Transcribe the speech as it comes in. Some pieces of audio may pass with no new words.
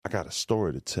got a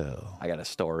story to tell. I got a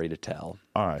story to tell.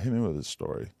 All right, hit me with a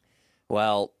story.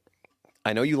 Well,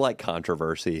 I know you like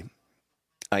controversy.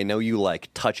 I know you like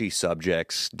touchy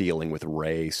subjects dealing with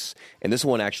race. And this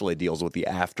one actually deals with the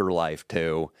afterlife,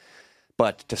 too.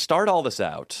 But to start all this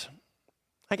out,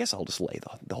 I guess I'll just lay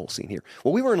the whole scene here.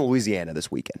 Well, we were in Louisiana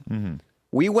this weekend. Mm-hmm.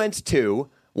 We went to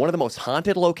one of the most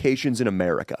haunted locations in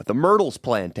America, the Myrtles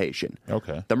Plantation.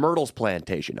 Okay. The Myrtles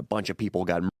Plantation. A bunch of people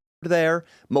got murdered there.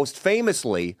 Most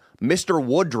famously, Mr.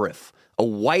 Woodruff, a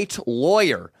white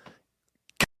lawyer,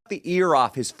 cut the ear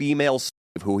off his female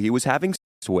slave who he was having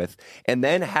sex with, and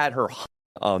then had her hung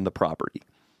on the property.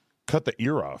 Cut the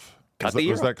ear off.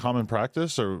 Was that common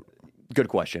practice? Or Good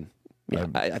question. Yeah,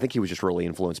 I think he was just really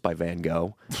influenced by Van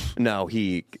Gogh. No,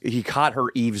 he caught her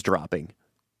eavesdropping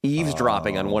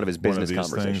on one of his business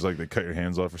conversations. Things like they cut your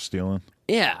hands off for stealing.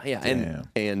 Yeah. Damn.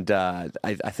 And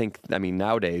I think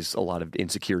nowadays a lot of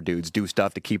insecure dudes do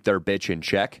stuff to keep their bitch in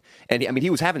check. And he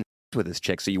was having sex with his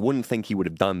chick, so you wouldn't think he would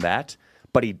have done that,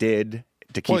 but he did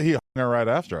to keep. Well, he hung her right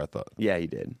after, I thought. Yeah, he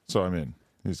did. So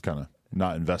he's kind of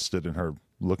not invested in her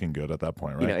looking good at that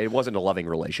point, right? It wasn't a loving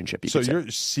relationship. You're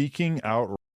seeking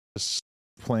out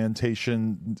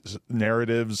plantation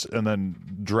narratives and then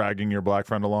dragging your black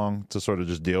friend along to sort of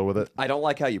just deal with it. I don't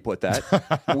like how you put that.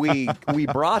 we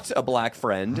brought a black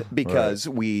friend because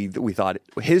we thought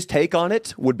his take on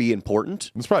it would be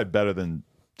important. It's probably better than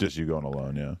just you going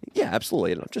alone. Yeah,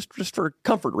 absolutely. Just for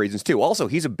comfort reasons too. Also,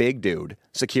 he's a big dude,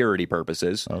 security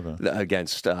purposes,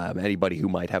 against anybody who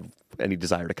might have any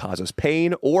desire to cause us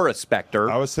pain or a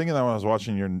specter. I was thinking that when I was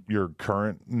watching your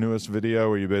current newest video,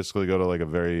 where you basically go to like a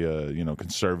very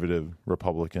conservative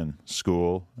Republican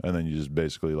school, and then you just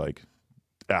basically like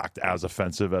act as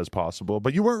offensive as possible.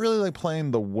 But you weren't really like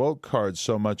playing the woke card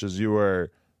so much as you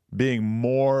were being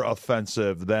more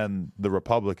offensive than the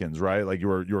Republicans, right? Like you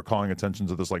were calling attention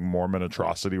to this like Mormon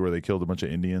atrocity where they killed a bunch of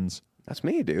Indians. That's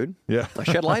me, dude. Yeah. I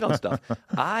shed light on stuff.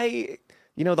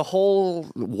 The whole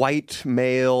white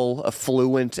male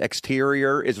affluent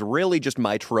exterior is really just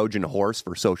my Trojan horse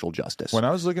for social justice. When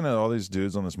I was looking at all these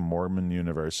dudes on this Mormon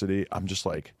university, I'm just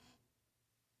like,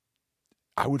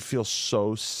 I would feel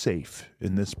so safe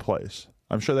in this place.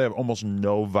 I'm sure they have almost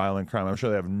no violent crime. I'm sure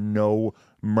they have no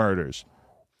murders.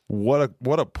 What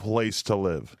a place to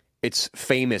live. It's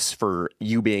famous for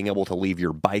you being able to leave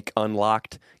your bike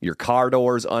unlocked, your car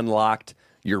doors unlocked,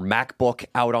 your MacBook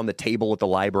out on the table at the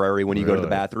library when you go to the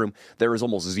bathroom. There is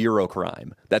almost zero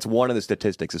crime. That's one of the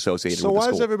statistics associated with the school. So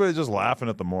why is everybody just laughing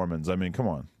at the Mormons? I mean, come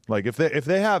on. Like if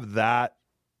they have that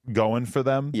going for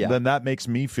them, then that makes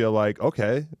me feel like,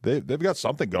 okay, they've got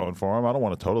something going for them. I don't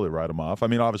want to totally write them off. I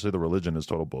mean, obviously the religion is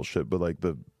total bullshit, but like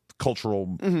the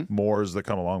cultural mores that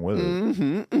come along with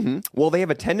it. Well, they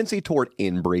have a tendency toward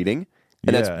inbreeding,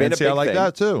 and that's been a big thing. I like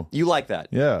that too. You like that?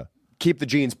 Yeah. Keep the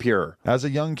genes pure. As a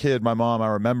young kid, my mom, I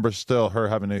remember still her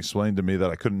having to explain to me that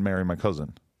I couldn't marry my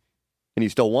cousin. And you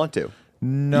still want to?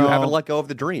 No. You haven't let go of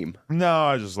the dream. No,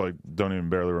 I just like don't even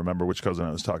barely remember which cousin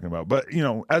I was talking about. But, as a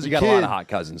kid. You got a lot of hot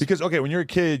cousins. Because, okay, when you're a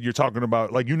kid, you're talking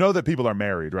about, like, that people are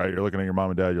married, right? You're looking at your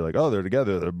mom and dad. You're like, oh, they're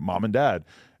together. They're mom and dad.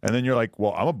 And then you're like,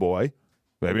 well, I'm a boy.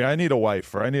 Maybe I need a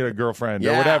wife or I need a girlfriend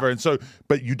or whatever. And so,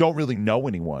 but you don't really know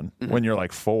anyone when you're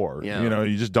like 4. Yeah.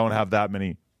 You just don't have that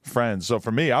many friends. So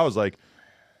for me, I was like,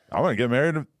 I want to get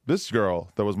married to this girl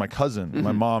that was my cousin.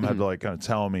 My mom had to like kind of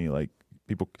tell me like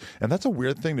people, and that's a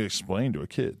weird thing to explain to a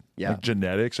kid. Yeah. Like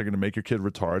genetics are going to make your kid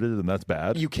retarded and that's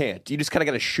bad. You can't. You just kind of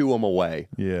got to shoo them away.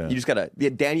 Yeah. You just got to.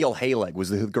 Danielle Haleg was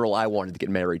the girl I wanted to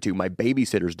get married to, my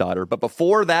babysitter's daughter. But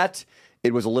before that,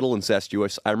 it was a little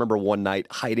incestuous. I remember one night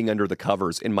hiding under the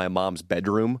covers in my mom's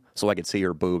bedroom so I could see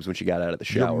her boobs when she got out of the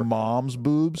shower. Your mom's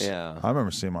boobs? Yeah. I remember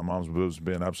seeing my mom's boobs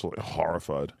being absolutely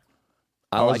horrified.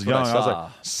 I was young. I was saw.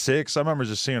 like 6. I remember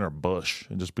just seeing her bush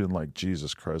and just being like,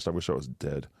 Jesus Christ, I wish I was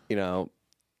dead.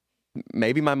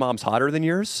 Maybe my mom's hotter than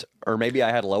yours, or maybe I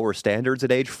had lower standards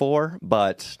at age 4,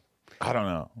 but I don't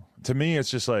know. To me, it's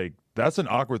just like, that's an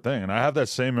awkward thing. And I have that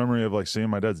same memory of like seeing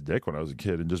my dad's dick when I was a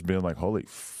kid and just being like, holy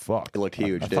fuck. It looked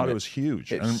huge, I thought it was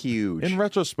huge. It's huge. In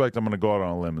retrospect, I'm going to go out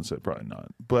on a limb and say probably not.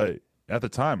 But at the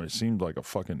time, it seemed like a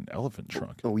fucking elephant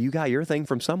trunk. Oh, you got your thing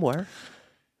from somewhere.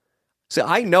 So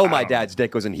I know my dad's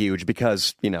dick wasn't huge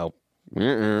because, I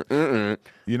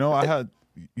had,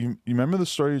 you remember the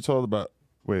story you told about,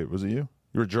 wait, was it you?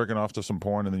 You were jerking off to some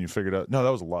porn and then you figured out, no,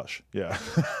 that was Lush. Yeah.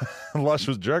 Lush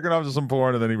was jerking off to some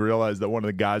porn and then he realized that one of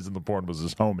the guys in the porn was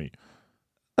his homie.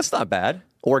 That's not bad.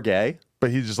 Or gay.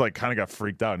 But he just like kind of got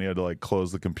freaked out and he had to like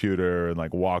close the computer and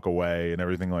like walk away and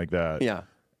everything like that. Yeah.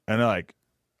 And like,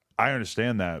 I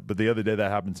understand that. But the other day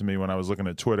that happened to me when I was looking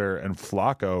at Twitter and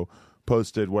Flacco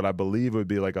posted what I believe would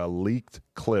be like a leaked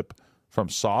clip from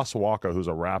Sauce Walker, who's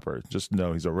a rapper. Just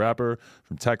know he's a rapper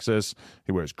from Texas.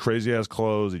 He wears crazy-ass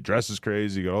clothes. He dresses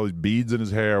crazy. He got all these beads in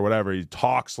his hair, whatever. He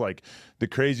talks like the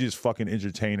craziest fucking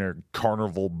entertainer,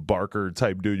 carnival barker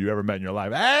type dude you ever met in your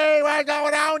life. Hey, what's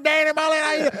going on, Dana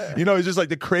Mullen? You know, he's just like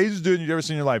the craziest dude you've ever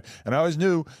seen in your life. And I always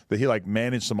knew that he like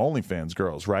managed some OnlyFans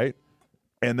girls, right?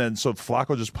 And then so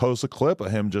Flacco just posts a clip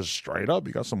of him just straight up.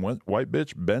 He got some white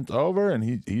bitch bent over,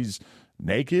 and he's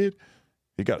naked.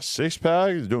 He got a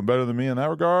six-pack. He's doing better than me in that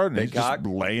regard. And he's just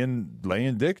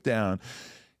laying dick down.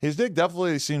 His dick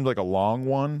definitely seemed like a long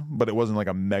one, but it wasn't like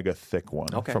a mega thick one,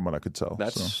 from what I could tell.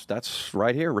 That's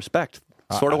right here. Respect.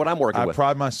 Sort of what I'm working with. I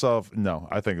pride myself. No,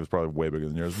 I think it was probably way bigger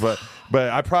than yours. But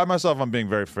I pride myself on being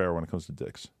very fair when it comes to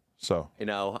dicks. So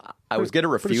I was going to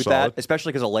refute that,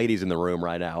 especially because a lady's in the room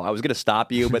right now. I was going to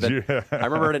stop you, but then I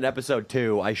remember in episode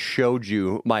 2, I showed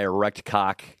you my erect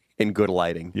cock in good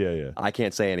lighting. Yeah. I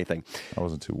can't say anything. I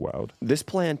wasn't too wowed. This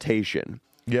plantation.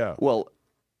 Yeah. Well,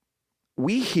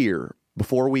 we hear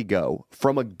before we go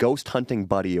from a ghost hunting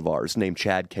buddy of ours named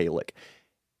Chad Kalick.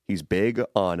 He's big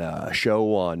on a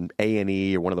show on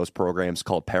A&E or one of those programs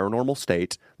called Paranormal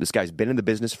State. This guy's been in the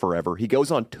business forever. He goes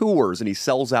on tours and he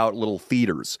sells out little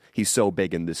theaters. He's so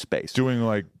big in this space. Doing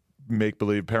like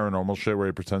make-believe paranormal shit where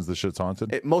he pretends the shit's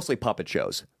haunted? Mostly puppet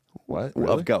shows. What?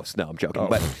 Really? Of ghosts. No, I'm joking.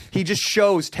 But he just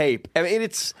shows tape. I mean,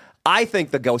 I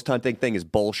think the ghost hunting thing is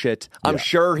bullshit. I'm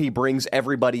sure he brings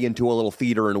everybody into a little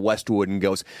theater in Westwood and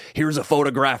goes, here's a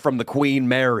photograph from the Queen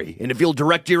Mary. And if you'll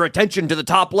direct your attention to the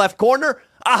top left corner,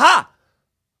 aha!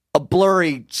 A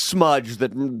blurry smudge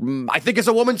that I think is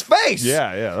a woman's face.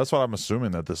 Yeah. That's what I'm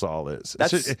assuming that this all is.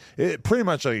 It pretty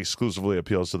much like exclusively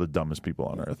appeals to the dumbest people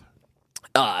on earth.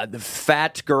 The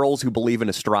fat girls who believe in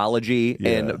astrology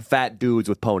and fat dudes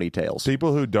with ponytails.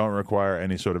 People who don't require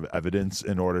any sort of evidence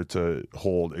in order to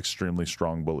hold extremely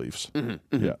strong beliefs.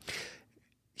 Mm-hmm. Yeah.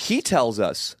 He tells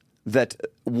us that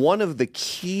one of the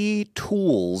key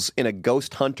tools in a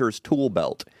ghost hunter's tool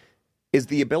belt is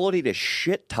the ability to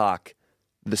shit talk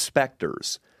the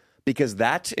specters, because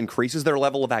that increases their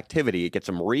level of activity. It gets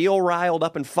them real riled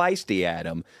up and feisty at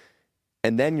them.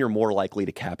 And then you're more likely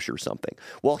to capture something.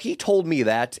 Well, he told me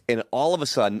that, and all of a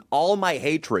sudden, all my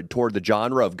hatred toward the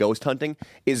genre of ghost hunting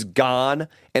is gone,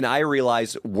 and I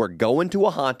realize we're going to a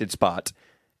haunted spot,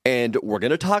 and we're going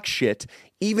to talk shit.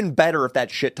 Even better if that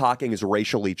shit talking is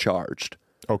racially charged.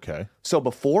 Okay. So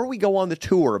before we go on the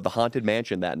tour of the Haunted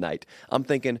Mansion that night, I'm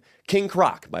thinking, King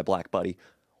Croc, my black buddy,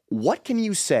 what can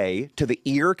you say to the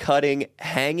ear-cutting,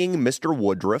 hanging Mr.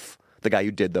 Woodruff, the guy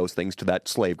who did those things to that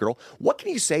slave girl? What can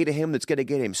you say to him that's going to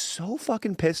get him so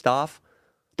fucking pissed off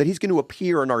that he's going to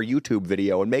appear in our YouTube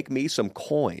video and make me some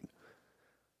coin?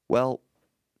 Well,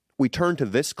 we turn to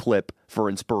this clip for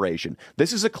inspiration.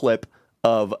 This is a clip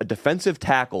of a defensive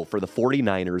tackle for the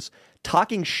 49ers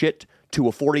talking shit to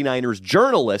a 49ers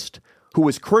journalist who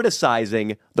was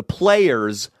criticizing the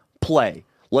players' play.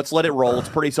 Let's let it roll. It's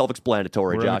pretty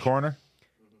self-explanatory, We're Josh. in the corner?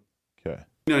 Okay.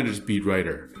 49ers beat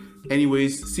writer.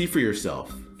 Anyways, see for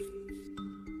yourself.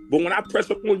 But when I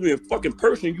press up on you in fucking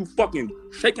person, you fucking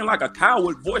shaking like a cow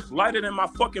with voice lighter than my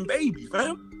fucking baby,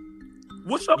 fam.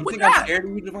 What's up with that? I'm scared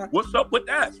of you, Javon? What's up with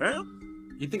that, fam?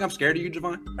 You think I'm scared of you,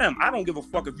 Javon? Fam, I don't give a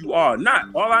fuck if you are or not.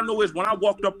 All I know is when I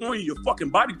walked up on you, your fucking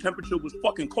body temperature was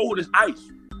fucking cold as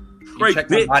ice. Straight check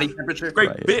bitch. my body temperature?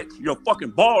 Straight bitch. Your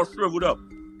fucking balls shriveled up.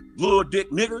 Little dick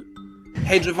nigga.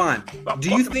 Hey, Javon, do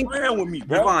you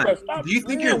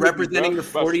think you're representing the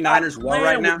 49ers well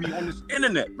right now? On this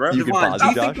internet, bro. Javon, do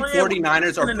you think the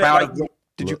 49ers are proud of you?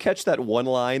 Did you catch that one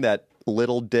line, that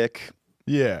little dick?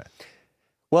 Yeah.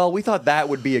 Well, we thought that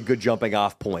would be a good jumping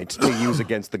off point to use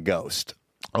against the ghost.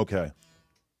 Okay.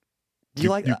 Do you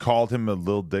like you that? called him a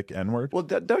little dick N-word? Well,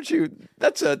 don't you?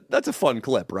 That's a fun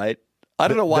clip, right? I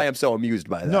don't know why I'm so amused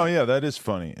by that. No, yeah, that is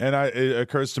funny. And it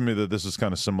occurs to me that this is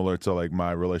kind of similar to like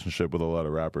my relationship with a lot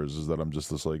of rappers, is that I'm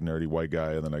just this like nerdy white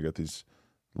guy, and then I get these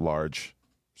large,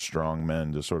 strong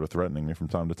men just sort of threatening me from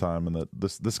time to time, and that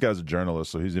this guy's a journalist,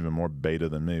 so he's even more beta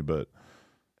than me, but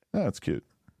yeah, it's cute.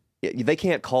 They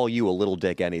can't call you a little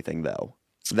dick anything, though.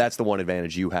 That's the one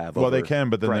advantage you have. Well, they can,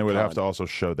 but then Brett they would Kahn. have to also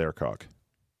show their cock.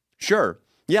 Sure.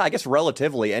 Yeah, I guess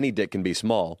relatively any dick can be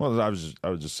small. Well, I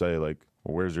would just say like,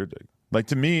 well, where's your dick? Like,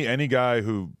 to me, any guy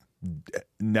who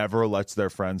never lets their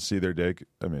friends see their dick,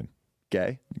 I mean,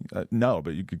 gay? No,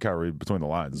 but you could kind of read between the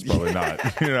lines. It's probably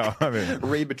not. You know, I mean,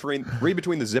 read between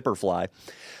the zipper fly.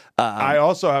 I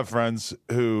also have friends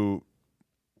who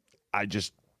I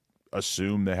just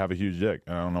assume they have a huge dick,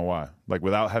 and I don't know why. Like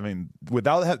without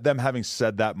them having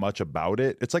said that much about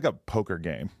it, it's like a poker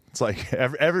game. It's like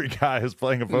every guy is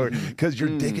playing a poker because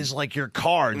your dick is like your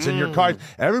cards and your cards.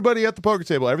 Everybody at the poker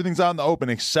table, everything's out in the open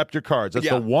except your cards. That's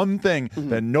the one thing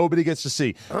that nobody gets to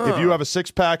see. If you have a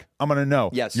 6-pack, I'm going to know.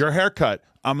 Yes. Your haircut,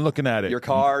 I'm looking at it. Your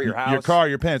car, your house. Your car,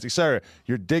 your pants, etc.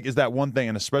 Your dick is that one thing,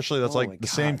 and especially that's like the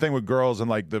same thing with girls and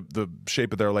like the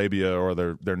shape of their labia or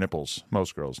their nipples.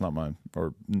 Most girls, not mine,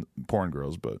 or porn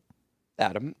girls, but.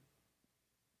 Adam,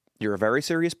 you're a very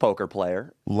serious poker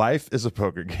player. Life is a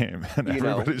poker game, and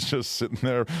everybody's just sitting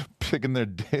there picking their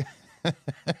dick.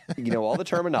 You know all the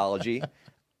terminology.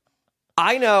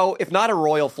 I know, if not a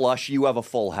royal flush, you have a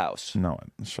full house. No,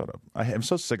 shut up. I'm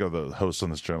so sick of the hosts on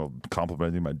this channel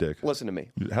complimenting my dick. Listen to me.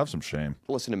 Have some shame.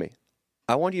 Listen to me.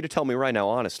 I want you to tell me right now,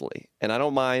 honestly, and I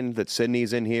don't mind that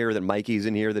Sydney's in here, that Mikey's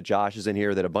in here, that Josh is in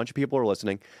here, that a bunch of people are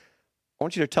listening. I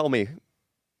want you to tell me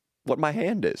what my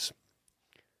hand is.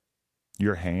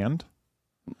 Your hand?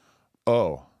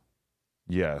 Oh,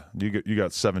 yeah. You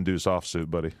got 7 deuce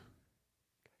offsuit, buddy.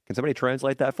 Can somebody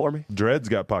translate that for me? Dred's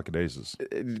got pocket aces.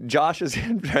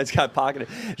 Dred's got pocket.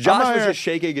 Josh was just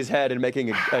shaking his head and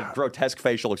making a grotesque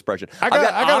facial expression. I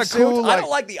got a cool. I don't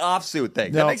like the offsuit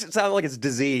thing. That makes it sound like it's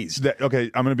diseased.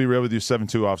 Okay, I'm going to be real with you. 7-2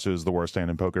 offsuit is the worst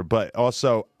hand in poker, but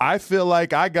also I feel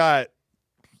like I got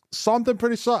something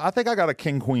pretty solid. I think I got a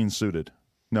king queen suited.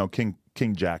 No, king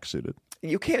jack suited.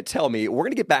 You can't tell me. We're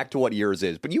going to get back to what yours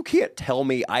is, but you can't tell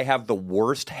me I have the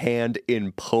worst hand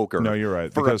in poker. No, you're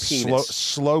right. Because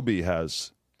Slowby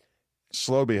has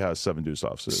 7 deuce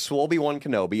offsuit. Swolby one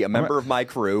Kenobi, a member of my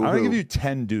crew. I'm going to give you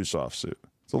 10 deuce offsuit.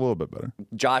 It's a little bit better.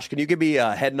 Josh, can you give me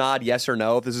a head nod, yes or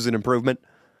no, if this is an improvement?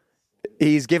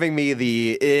 He's giving me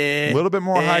the a little bit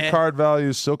more high card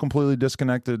value, still completely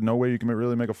disconnected. No way you can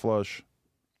really make a flush.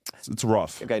 It's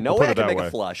rough. Okay, no way I can make a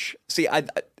flush. See,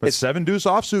 but 7 deuce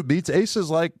offsuit beats aces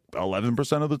like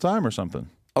 11% of the time or something.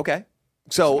 Okay.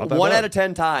 So 1 out of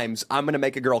 10 times, I'm going to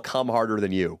make a girl come harder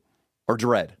than you or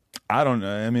Dread. I don't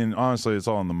know. I mean, honestly, it's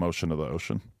all in the motion of the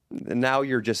ocean. Now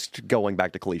you're just going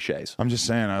back to cliches. I'm just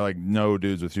saying, I know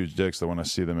dudes with huge dicks that when I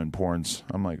see them in porns,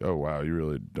 I'm like, oh, wow, you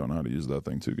really don't know how to use that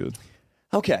thing too good.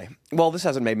 Okay. Well, this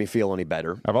hasn't made me feel any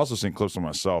better. I've also seen clips of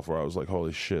myself where I was like,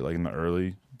 holy shit, like in the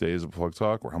early days of Plug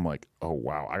Talk, where I'm like, oh,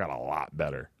 wow, I got a lot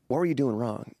better. What were you doing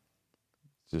wrong?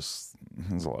 Just,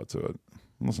 there's a lot to it.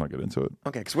 Let's not get into it.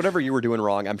 Okay, because whatever you were doing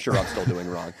wrong, I'm sure I'm still doing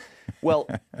wrong. Well,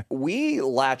 we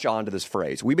latch onto this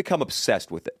phrase. We become obsessed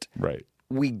with it. Right.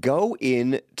 We go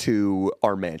into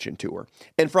our mansion tour.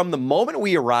 And from the moment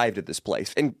we arrived at this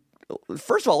place, and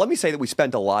first of all, let me say that we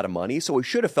spent a lot of money, so we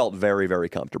should have felt very, very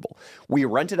comfortable. We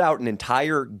rented out an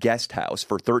entire guest house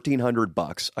for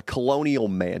 $1,300, a colonial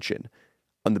mansion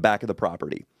on the back of the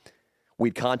property.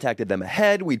 We'd contacted them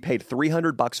ahead. We'd paid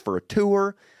 $300 for a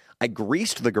tour. I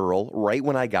greased the girl right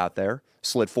when I got there,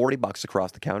 slid $40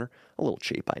 across the counter. A little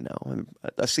cheap, I know.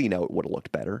 A C note would have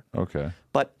looked better. Okay.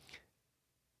 But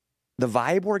the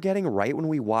vibe we're getting right when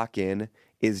we walk in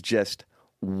is just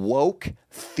woke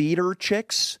theater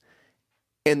chicks.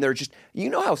 And they're just, you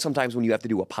know how sometimes when you have to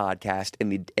do a podcast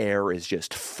and the air is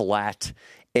just flat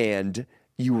and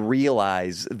you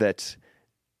realize that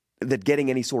getting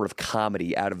any sort of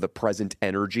comedy out of the present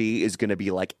energy is going to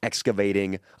be like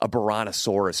excavating a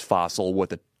Brontosaurus fossil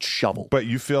with a shovel. But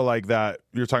you feel like that,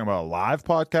 you're talking about a live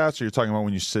podcast, or you're talking about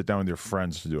when you sit down with your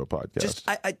friends to do a podcast?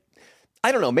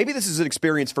 I don't know. Maybe this is an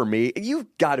experience for me. You've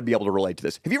got to be able to relate to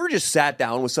this. Have you ever just sat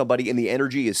down with somebody and the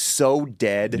energy is so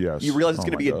dead? Yes. You realize it's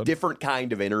going to be a different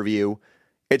kind of interview.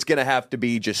 It's going to have to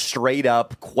be just straight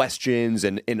up questions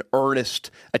and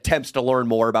earnest attempts to learn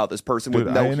more about this person with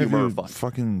no humor or fun.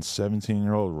 Fucking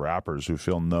 17-year-old rappers who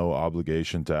feel no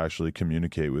obligation to actually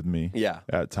communicate with me. Yeah.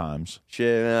 At times.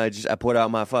 Shit, I put out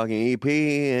my fucking EP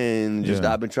and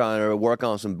I've been trying to work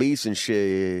on some beats and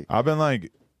shit. I've been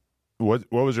like, what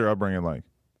was your upbringing like?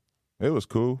 It was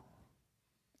cool.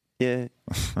 Yeah.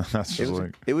 That's just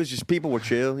it was just people were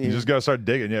chill. You just gotta start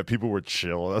digging. Yeah, people were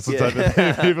chill. That's the type of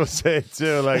thing people say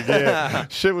too. Like, yeah,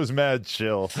 shit was mad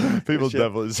chill. People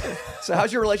definitely say. So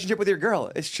how's your relationship with your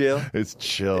girl? It's chill. It's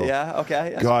chill. Yeah,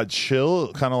 okay. God,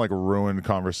 chill kind of like ruined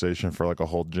conversation for like a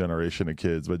whole generation of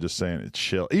kids by just saying it's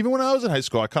chill. Even when I was in high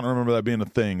school, I kind of remember that being a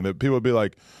thing, that people would be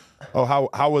like, oh,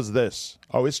 how was this?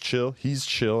 Oh, it's chill. He's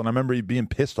chill. And I remember being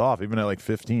pissed off even at like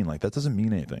 15. Like, that doesn't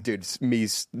mean anything. Dude,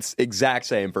 it's exact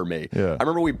same for me. Yeah. I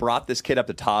remember we brought this kid up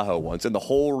to Tahoe once, and the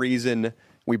whole reason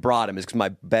we brought him is because my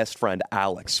best friend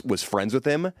Alex was friends with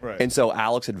him. Right. And so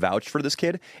Alex had vouched for this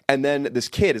kid. And then this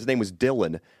kid, his name was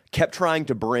Dylan, kept trying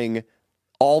to bring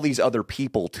all these other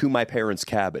people to my parents'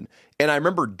 cabin. And I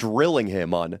remember drilling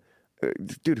him on,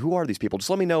 dude, who are these people? Just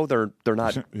let me know they're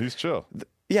not. He's chill.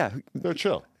 Yeah. They're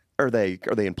chill. Are they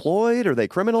employed? Are they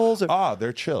criminals?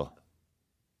 They're chill.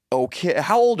 Okay,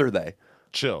 how old are they?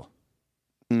 Chill.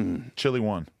 Chili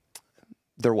 1.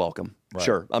 They're welcome. Right.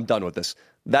 Sure, I'm done with this.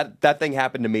 That thing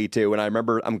happened to me too, and I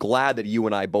remember. I'm glad that you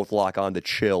and I both lock on to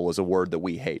chill as a word that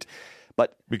we hate.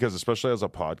 But because especially as a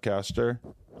podcaster,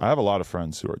 I have a lot of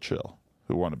friends who are chill,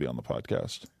 who want to be on the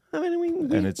podcast. I mean, we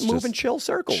and it's move just, in chill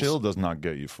circles. Chill does not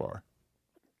get you far.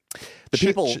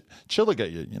 People chill to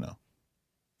get you,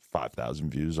 5,000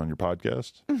 views on your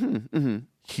podcast.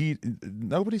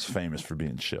 Nobody's famous for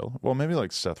being chill. Well, maybe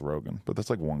like Seth Rogen, but that's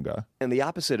like one guy. And the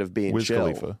opposite of being Wiz chill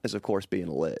Khalifa. is, of course, being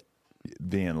lit.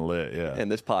 Being lit, yeah.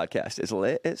 And this podcast is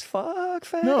lit as fuck,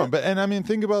 fam. No,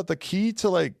 think about the key to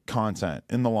like content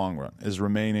in the long run is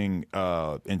remaining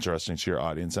interesting to your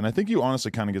audience. And I think you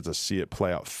honestly kind of get to see it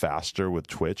play out faster with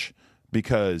Twitch,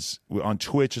 because on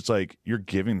Twitch, it's like you're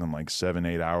giving them like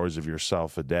 7-8 hours of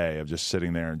yourself a day of just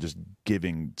sitting there and just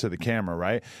giving to the camera,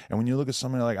 right? And when you look at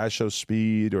somebody like I Show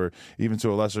Speed, or even to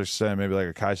a lesser extent, maybe like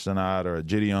a Kai Cenat or a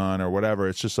Gideon or whatever,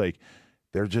 it's just like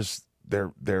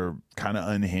they're kind of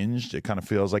unhinged. It kind of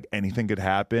feels like anything could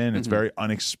happen. It's very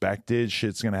unexpected.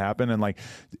 Shit's gonna happen. And like,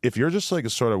 if you're just like a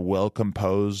sort of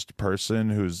well-composed person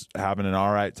who's having an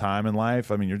all right time in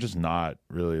life, I mean, you're just not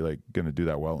really like gonna do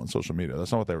that well on social media.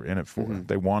 That's not what they were in it for.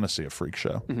 They want to see a freak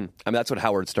show. I mean, that's what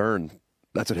Howard Stern.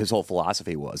 That's what his whole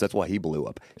philosophy was. That's why he blew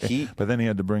up. But then he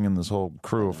had to bring in this whole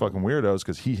crew of fucking weirdos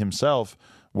because he himself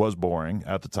was boring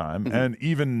at the time, and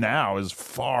even now is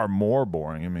far more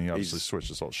boring. I mean, he obviously switched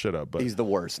this whole shit up, but he's the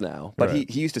worst now. But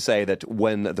he used to say that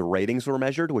when the ratings were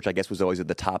measured, which I guess was always at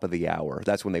the top of the hour,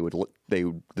 that's when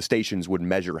the stations would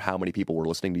measure how many people were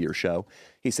listening to your show.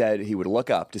 He said he would look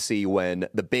up to see when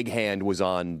the big hand was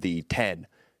on the 10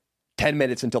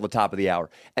 minutes until the top of the hour.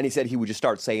 And he said he would just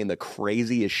start saying the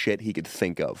craziest shit he could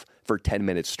think of for 10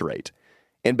 minutes straight.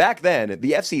 And back then,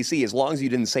 the FCC, as long as you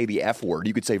didn't say the F word,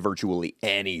 you could say virtually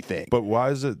anything. But why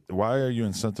are you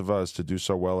incentivized to do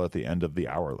so well at the end of the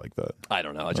hour like that? I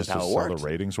don't know. That's just how it worked. worked. How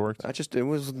the ratings worked? It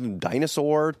was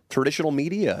dinosaur traditional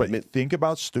media. But think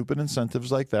about stupid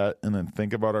incentives like that, and then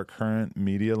think about our current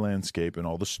media landscape and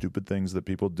all the stupid things that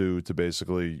people do to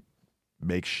basically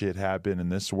make shit happen in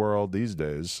this world these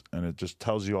days. And it just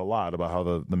tells you a lot about how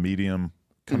the medium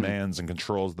commands and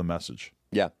controls the message.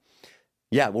 Yeah.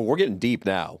 Yeah, well, we're getting deep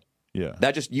now. Yeah.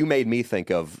 You made me think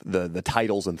of the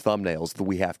titles and thumbnails that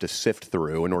we have to sift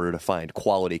through in order to find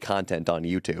quality content on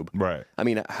YouTube. Right. I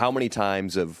mean, how many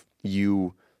times have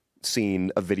you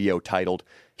seen a video titled,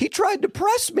 "He tried to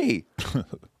press me,"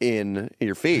 in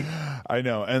your feed? I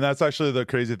know. And that's actually the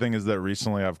crazy thing, is that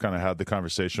recently I've kind of had the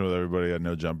conversation with everybody at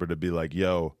No Jumper to be like,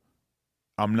 yo,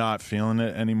 I'm not feeling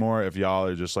it anymore if y'all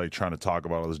are just like trying to talk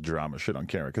about all this drama shit on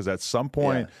camera. Because at some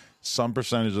point, some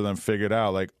percentage of them figured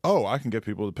out like, oh, I can get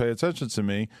people to pay attention to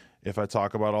me if I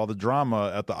talk about all the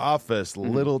drama at the office,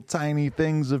 little tiny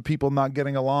things of people not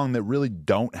getting along that really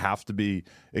don't have to be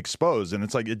exposed. And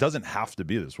it's like, it doesn't have to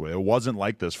be this way. It wasn't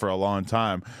like this for a long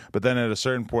time. But then at a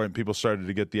certain point, people started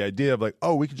to get the idea of like,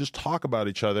 oh, we could just talk about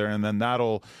each other, and then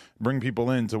that'll bring people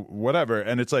into whatever.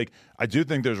 And it's like, I do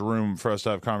think there's room for us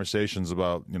to have conversations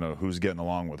about, who's getting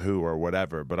along with who or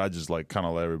whatever. But I just like kind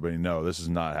of let everybody know this is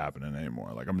not happening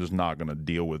anymore. Like, I'm just not going to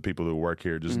deal with people who work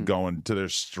here just going to their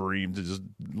stream to just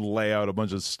lay out a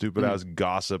bunch of stupid ass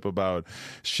gossip about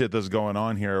shit that's going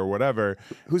on here or whatever.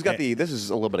 Who's got this is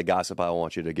a little bit of gossip I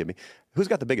want you to give me. Who's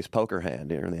got the biggest poker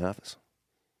hand here in the office?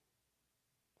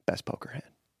 Best poker hand.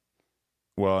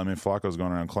 Well, I mean, Flacco's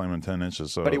going around claiming 10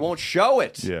 inches, so. But he won't show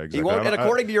it. Yeah, exactly. He won't, and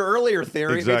according to your earlier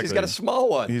theory, it means he's got a small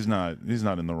one. He's not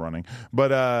in the running.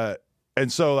 But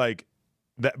and so like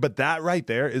that right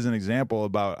there is an example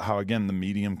about how, again, the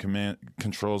medium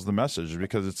controls the message,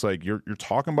 because it's like you're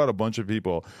talking about a bunch of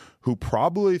people who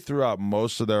probably throughout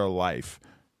most of their life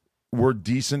were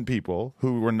decent people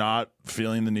who were not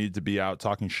feeling the need to be out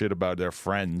talking shit about their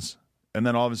friends. And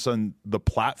then all of a sudden the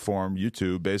platform,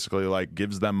 YouTube, basically like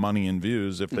gives them money and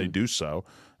views if they do so.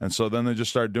 And so then they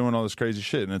just start doing all this crazy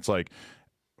shit. And it's like,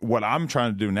 what I'm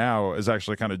trying to do now is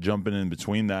actually kind of jumping in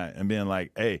between that and being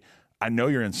like, hey, I know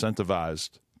you're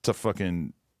incentivized to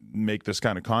fucking make this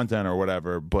kind of content or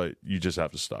whatever, but you just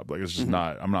have to stop. Like, it's just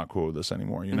I'm not cool with this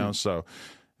anymore, you know? So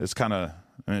it's kind of,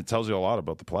 and it tells you a lot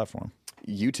about the platform.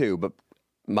 YouTube,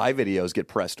 my videos get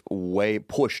pushed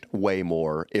way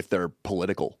more if they're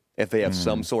political, if they have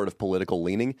some sort of political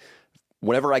leaning.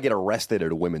 Whenever I get arrested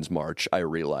at a women's march, I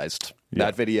realized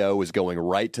that video is going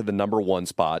right to the #1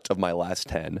 spot of my last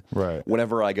 10. Right.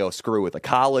 Whenever I go screw with a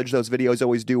college, those videos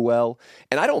always do well.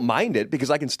 And I don't mind it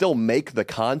because I can still make the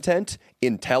content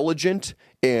intelligent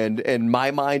and, in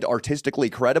my mind, artistically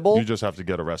credible. You just have to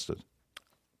get arrested.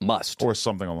 Must. Or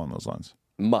something along those lines.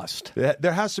 Must.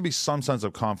 There has to be some sense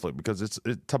of conflict because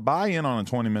to buy in on a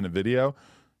 20-minute video,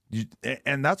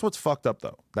 and that's what's fucked up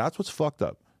though. That's what's fucked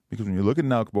up because when you look at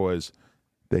Nelk Boys,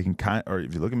 they can or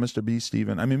if you look at Mr. Beast,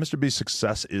 even Mr. Beast's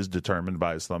success is determined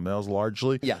by his thumbnails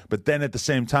largely. Yeah. But then at the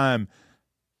same time,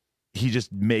 he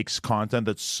just makes content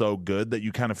that's so good that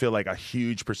you kind of feel like a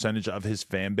huge percentage of his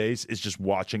fan base is just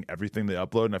watching everything they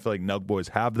upload. And I feel like Nelk Boys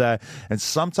have that. And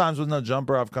sometimes with No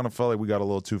Jumper, I've kind of felt like we got a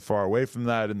little too far away from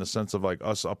that in the sense of like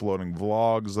us uploading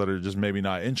vlogs that are just maybe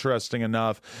not interesting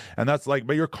enough. And that's like,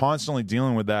 but you're constantly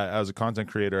dealing with that as a content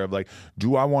creator of like,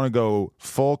 do I want to go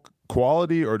full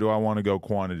quality or do I want to go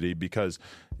quantity? Because,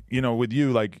 with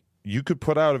you, like, you could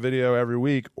put out a video every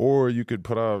week, or you could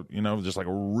put out, just like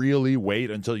really wait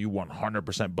until you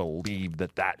 100% believe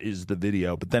that is the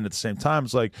video. But then at the same time,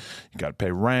 it's like you got to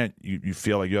pay rent. You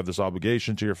feel like you have this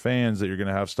obligation to your fans that you're going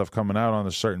to have stuff coming out on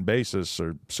a certain basis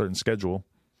or certain schedule.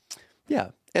 Yeah,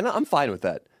 and I'm fine with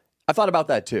that. I thought about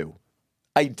that too.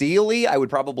 Ideally, I would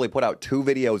probably put out 2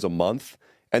 videos a month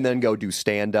and then go do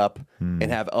stand-up and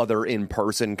have other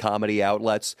in-person comedy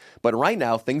outlets. But right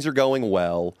now, things are going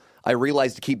well. I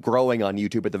realized to keep growing on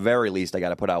YouTube, at the very least, I got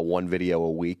to put out 1 video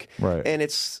a week. Right. And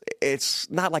it's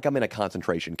not like I'm in a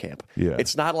concentration camp. Yeah.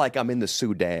 It's not like I'm in the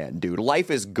Sudan, dude.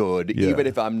 Life is good, even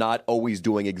if I'm not always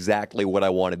doing exactly what I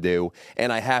want to do.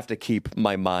 And I have to keep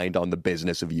my mind on the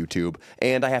business of YouTube.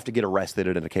 And I have to get arrested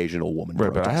at an occasional woman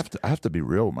Right, protest. but I have to be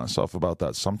real with myself about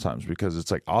that sometimes because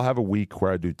it's like I'll have a week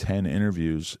where I do 10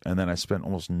 interviews and then I spend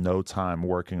almost no time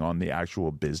working on the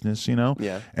actual business,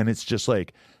 Yeah. And it's just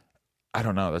like, I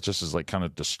don't know. That just is like kind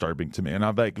of disturbing to me. And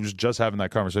I was just having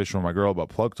that conversation with my girl about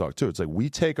Plug Talk too. It's like we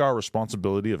take our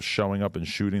responsibility of showing up and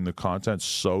shooting the content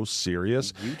so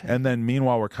serious. And then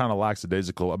meanwhile, we're kind of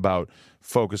lackadaisical about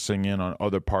focusing in on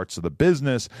other parts of the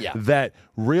business that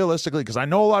realistically, because I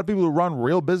know a lot of people who run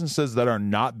real businesses that are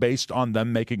not based on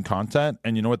them making content.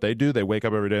 And you know what they do? They wake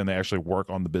up every day and they actually work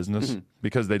on the business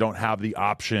because they don't have the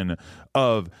option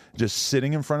of just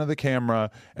sitting in front of the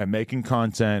camera and making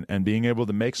content and being able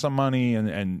to make some money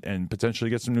and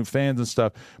potentially get some new fans and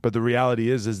stuff. But the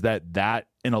reality is that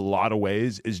in a lot of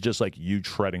ways is just like you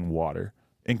treading water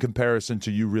in comparison to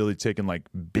you really taking like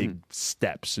big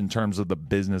steps in terms of the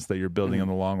business that you're building in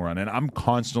the long run. And I'm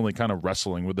constantly kind of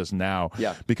wrestling with this now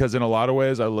because in a lot of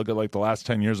ways I look at like the last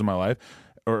 10 years of my life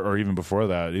or even before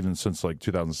that, even since like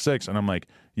 2006. And I'm like,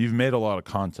 you've made a lot of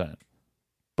content,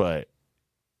 but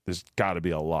there's got to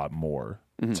be a lot more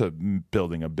to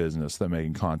building a business than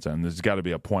making content. And there's got to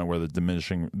be a point where there's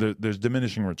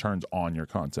diminishing returns on your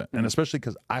content. And especially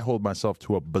because I hold myself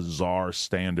to a bizarre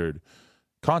standard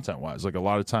content-wise. Like a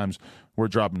lot of times we're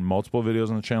dropping multiple videos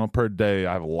on the channel per day.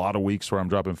 I have a lot of weeks where I'm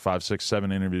dropping 5, 6,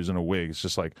 7 interviews in a week. It's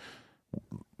just like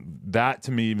that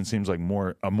to me even seems like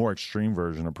a more extreme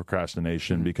version of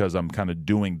procrastination because I'm kind of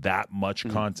doing that much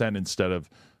content instead of,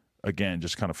 again,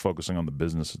 just kind of focusing on the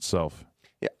business itself.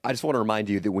 Yeah, I just want to remind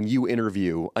you that when you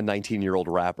interview a 19-year-old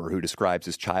rapper who describes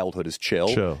his childhood as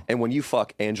chill, and when you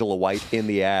fuck Angela White in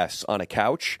the ass on a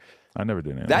couch, I never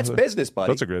did anything. That's business,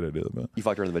 buddy. That's a great idea, man. You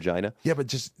fucked her in the vagina? Yeah, but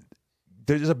just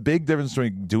there's a big difference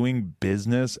between doing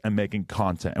business and making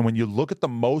content. And when you look at the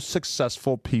most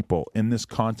successful people in this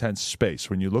content space,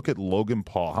 when you look at Logan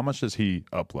Paul, how much does he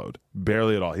upload?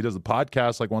 Barely at all. He does the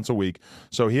podcast like once a week.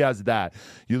 So he has that.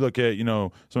 You look at,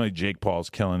 somebody like Jake Paul's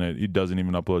killing it. He doesn't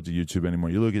even upload to YouTube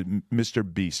anymore. You look at Mr.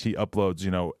 Beast. He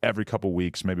uploads, every couple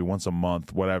weeks, maybe once a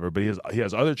month, whatever. But he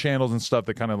has other channels and stuff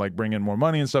that kind of like bring in more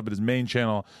money and stuff. But his main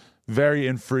channel, very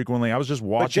infrequently. I was just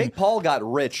watching. But Jake Paul got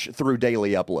rich through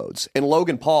daily uploads, and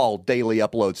Logan Paul daily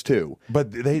uploads too.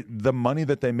 But the money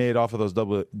that they made off of those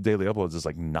daily uploads is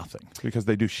like nothing because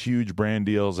they do huge brand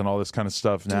deals and all this kind of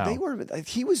stuff now.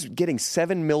 He was getting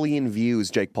 7 million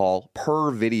views, Jake Paul, per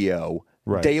video.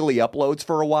 Right. Daily uploads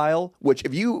for a while, which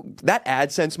that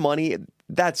AdSense money,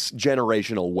 that's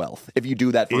generational wealth. If you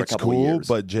do that for a couple of years.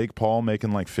 But Jake Paul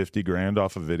making like 50 grand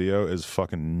off a video is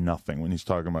fucking nothing when he's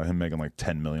talking about him making like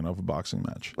 10 million off a boxing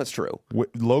match. That's true.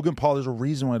 Logan Paul, there's a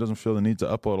reason why he doesn't feel the need to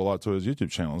upload a lot to his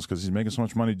YouTube channels because he's making so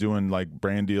much money doing like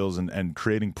brand deals and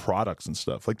creating products and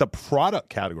stuff. Like the product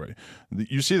category.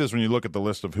 You see this when you look at the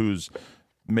list of who's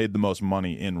made the most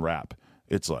money in rap.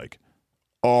 It's like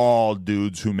all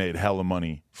dudes who made hella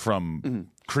money from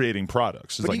creating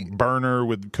products. It's like Burner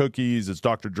with cookies. It's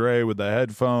Dr. Dre with the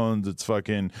headphones. It's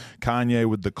fucking Kanye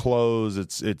with the clothes.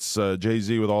 It's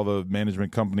Jay-Z with all the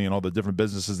management company and all the different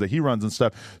businesses that he runs and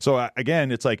stuff. So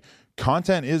again, it's like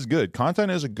content is good. Content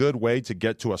is a good way to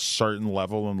get to a certain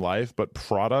level in life, but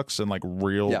products and like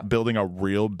building a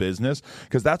real business,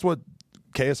 because that's what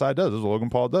KSI does. This is what Logan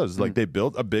Paul does. Like they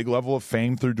built a big level of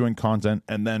fame through doing content,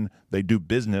 and then they do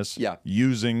business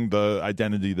using the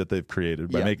identity that they've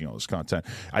created by making all this content.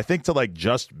 I think to like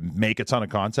just make a ton of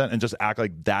content and just act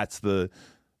like that's the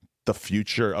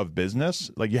future of business.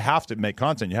 Like you have to make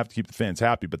content, you have to keep the fans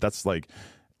happy, but that's like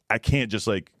I can't just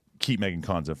like keep making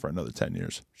content for another 10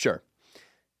 years. Sure.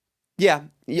 Yeah.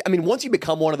 I mean, once you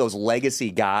become one of those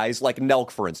legacy guys, like Nelk,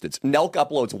 for instance, Nelk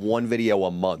uploads one video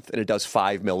a month and it does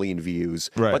 5 million views,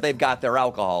 but they've got their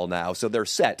alcohol now, so they're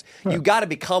set. Right. You got to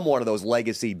become one of those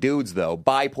legacy dudes, though,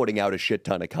 by putting out a shit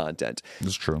ton of content.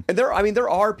 That's true. And there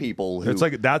are people who... It's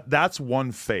like that's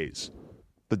one phase.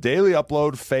 The daily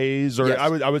upload phase, or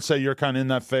I would say you're kind of in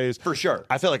that phase. For sure.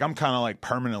 I feel like I'm kind of like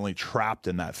permanently trapped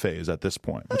in that phase at this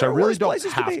point, which I really don't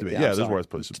have to be. Yeah, there's worse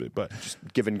places to be. But just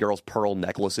giving girls pearl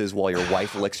necnecklaces while your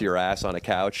wife licks your ass on a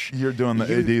couch. You're doing the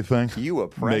AD thing. You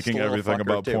oppressed making everything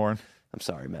about porn. I'm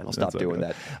sorry, man. I'll stop doing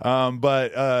that.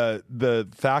 But the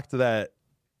fact that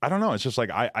I don't know. It's just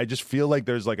like I just feel like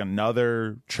there's like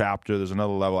another chapter. There's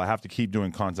another level. I have to keep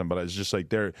doing content, but it's just like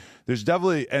there's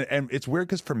definitely and it's weird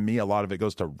because for me a lot of it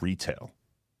goes to retail.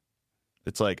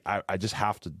 It's like I just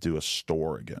have to do a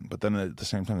store again, but then at the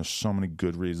same time, there's so many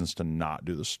good reasons to not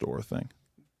do the store thing.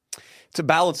 It's a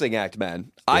balancing act,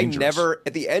 man. Dangerous.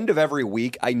 At the end of every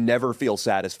week, I never feel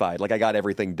satisfied. Like I got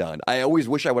everything done. I always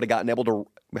wish I would have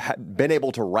been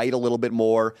able to write a little bit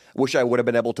more. Wish I would have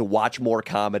been able to watch more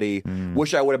comedy.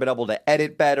 Wish I would have been able to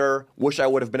edit better. Wish I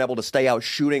would have been able to stay out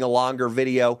shooting a longer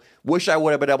video. Wish I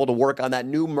would have been able to work on that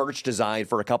new merch design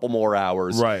for a couple more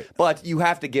hours. Right. But you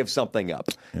have to give something up.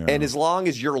 Yeah. And as long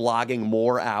as you're logging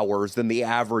more hours than the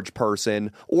average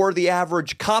person or the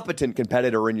average competent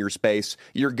competitor in your space,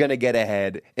 you're going to get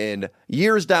ahead. And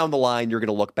years down the line, you're going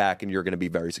to look back and you're going to be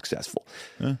very successful.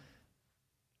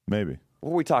 Maybe.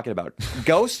 What are we talking about?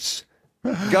 Ghosts?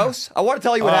 Ghosts? I want to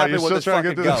tell you what happened with this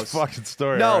fucking ghost. Fucking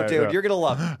story. No, dude, you're gonna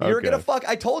love it. You're gonna fuck.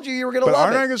 I told you were gonna love it.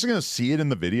 But aren't I just gonna see it in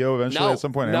the video eventually at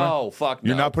some point? No, fuck no.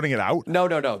 You're not putting it out?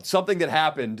 No. Something that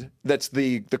happened that's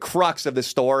the crux of the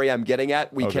story I'm getting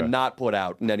at, we cannot put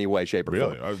out in any way, shape, or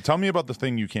form. Really? Tell me about the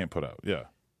thing you can't put out. Yeah.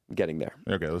 I'm getting there.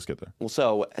 Okay, let's get there. Well,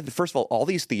 so, first of all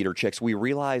these theater chicks, we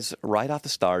realize right off the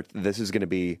start, this is going to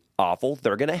be awful.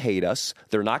 They're going to hate us.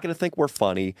 They're not going to think we're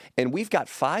funny. And we've got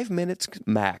 5 minutes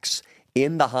max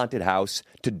in the haunted house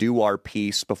to do our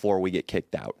piece before we get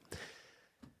kicked out.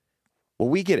 Well,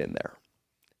 we get in there.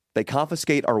 They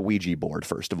confiscate our Ouija board,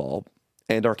 first of all,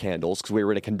 and our candles, because we were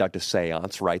going to conduct a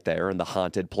seance right there in the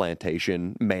haunted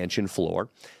plantation mansion floor.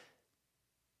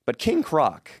 But King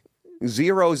Croc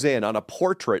zeroes in on a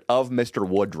portrait of Mr.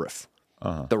 Woodruff,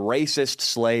 the racist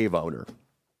slave owner.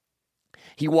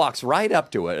 He walks right up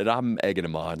to it, and I'm egging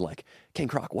him on, like, King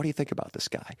Croc, what do you think about this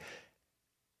guy?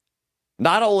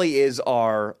 Not only is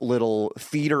our little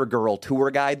theater girl tour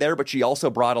guide there, but she also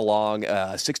brought along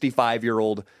a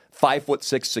 65-year-old,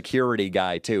 5'6" security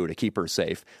guy, too, to keep her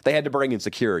safe. They had to bring in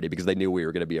security because they knew we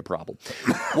were going to be a problem.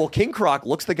 Well, King Croc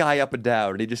looks the guy up and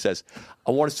down, and he just says,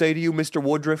 I want to say to you, Mr.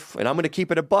 Woodruff, and I'm going to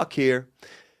keep it a buck here,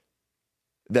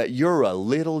 that you're a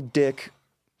little dick.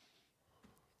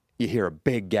 You hear a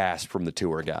big gasp from the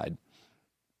tour guide.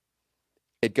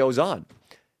 It goes on.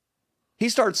 He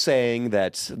starts saying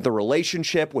that the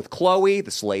relationship with Chloe,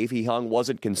 the slave he hung,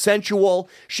 wasn't consensual.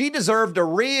 She deserved a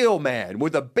real man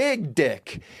with a big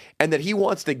dick, and that he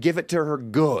wants to give it to her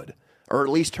good, or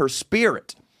at least her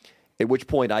spirit. At which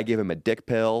point I give him a dick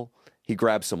pill. He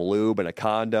grabs some lube and a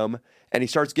condom, and he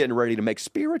starts getting ready to make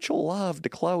spiritual love to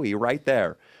Chloe right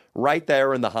there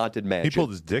in the haunted mansion. He pulled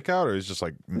his dick out, or he's just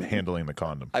like handling the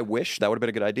condom? I wish. That would have been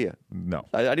a good idea. No.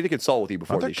 I need to consult with you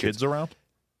before Aren't there these kids around?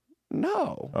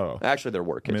 No. Oh. Actually, there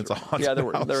were kids. I mean, it's a haunted there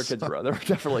were house. kids around. There were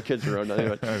definitely kids around.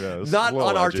 Anyway. Not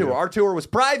on our tour. Our tour was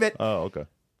private. Oh, okay.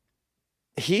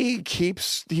 He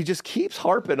just keeps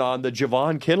harping on the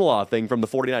Javon Kinlaw thing from the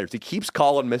 49ers. He keeps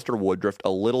calling Mr. Woodruff a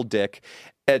little dick.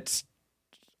 It's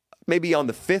maybe on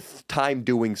the 5th time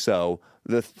doing so,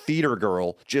 the theater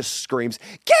girl just screams,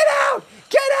 Get out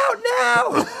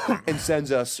now! and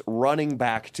sends us running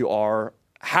back to our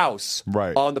house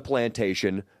on the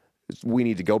plantation. We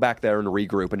need to go back there and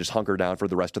regroup and just hunker down for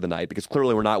the rest of the night because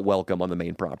clearly we're not welcome on the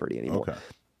main property anymore. Okay.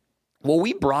 Well,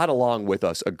 we brought along with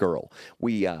us a girl.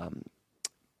 We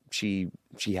she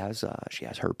has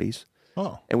herpes.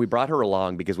 Oh. And we brought her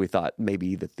along because we thought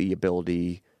maybe that the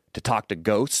ability to talk to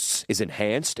ghosts is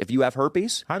enhanced if you have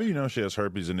herpes. How do you know she has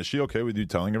herpes? And is she okay with you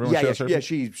telling everyone she has herpes?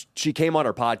 Yeah, she came on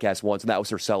our podcast once, and that was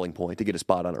her selling point to get a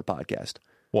spot on our podcast.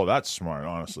 Well, that's smart,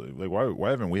 honestly. Like, why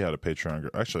haven't we had a Patreon?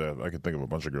 Actually, I can think of a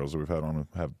bunch of girls that we've had on who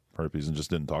have herpes and just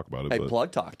didn't talk about it. Hey,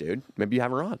 plug talk, dude. Maybe you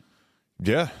have her on.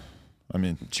 Yeah. I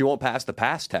mean, she won't pass the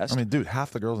pass test. I mean, dude,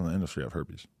 half the girls in the industry have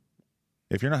herpes.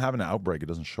 If you're not having an outbreak, it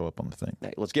doesn't show up on the thing.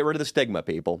 Hey, let's get rid of the stigma,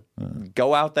 people.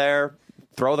 Go out there,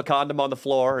 throw the condom on the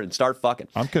floor, and start fucking.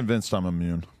 I'm convinced I'm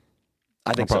immune.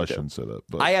 I think I probably so too. shouldn't say that.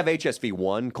 But I have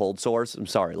HSV1 cold sores. I'm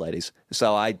sorry, ladies.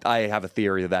 So I have a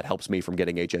theory that helps me from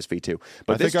getting HSV2.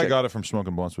 But I think I got it from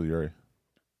smoking blunts with Yuri.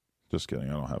 Just kidding.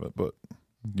 I don't have it. But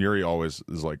Yuri always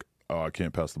is like, oh, I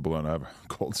can't pass the blunt. I have a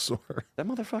cold sore. That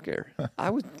motherfucker.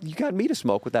 You got me to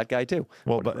smoke with that guy too.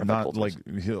 Well, but not like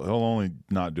he'll only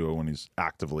not do it when he's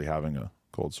actively having a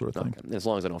cold sore thing. Okay. As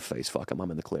long as I don't face fuck him, I'm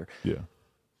in the clear. Yeah.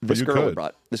 This girl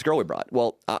we brought.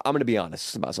 Well, I'm going to be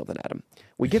honest about something, Adam.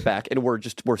 We get back and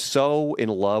we're so in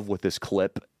love with this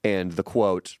clip and the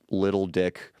quote "little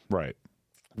dick." Right.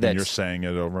 And you're saying it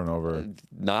over and over.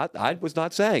 I was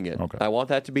not saying it. Okay. I want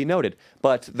that to be noted.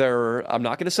 But I'm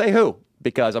not going to say who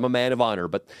because I'm a man of honor.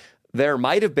 But there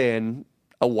might have been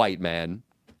a white man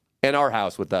in our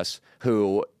house with us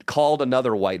who called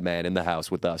another white man in the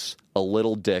house with us a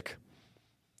little dick.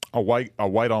 A white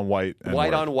on white.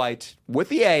 White on white with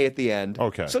the A at the end.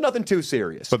 Okay. So nothing too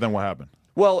serious. But then what happened?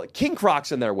 Well, King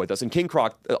Croc's in there with us, and King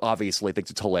Croc obviously thinks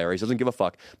it's hilarious, doesn't give a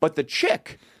fuck. But the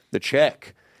chick,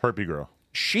 Herpy girl,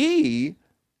 she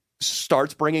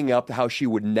starts bringing up how she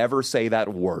would never say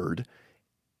that word.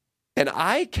 And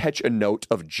I catch a note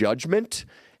of judgment,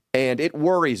 and it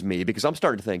worries me because I'm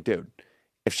starting to think, dude,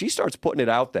 if she starts putting it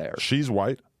out there. She's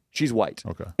white? She's white.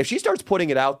 Okay. If she starts putting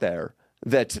it out there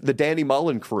that the Danny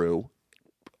Mullen crew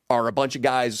are a bunch of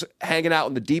guys hanging out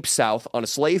in the deep south on a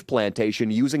slave plantation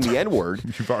using the N-word.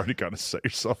 You've already got to set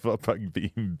yourself up by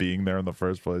being there in the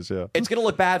first place, yeah. It's going to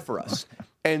look bad for us.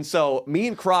 And so me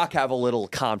and Croc have a little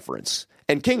conference.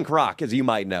 And King Croc, as you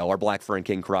might know, our black friend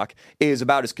King Croc, is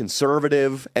about as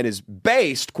conservative and as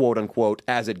based, quote unquote,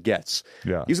 as it gets.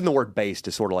 Yeah. Using the word based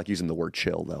is sort of like using the word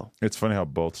chill, though. It's funny how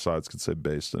both sides could say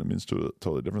based, and it means two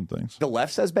totally different things. The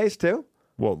left says based, too?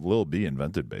 Well, Lil B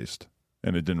invented based,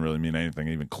 and it didn't really mean anything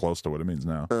even close to what it means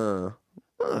now.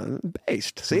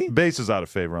 Based, see? Based is out of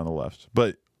favor on the left,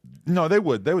 but no, they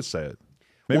would say it.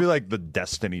 Maybe like the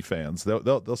Destiny fans,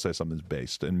 they'll say something's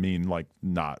based and mean like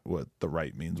not what the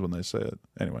right means when they say it.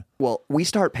 Anyway. Well, we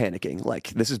start panicking. Like,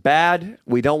 this is bad.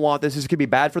 We don't want this. This could be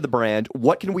bad for the brand.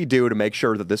 What can we do to make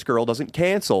sure that this girl doesn't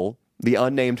cancel the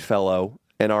unnamed fellow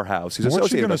in our house who's What's she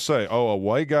associated going to with? say? Oh, a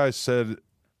white guy said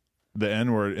the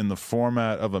N-word in the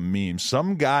format of a meme.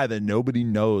 Some guy that nobody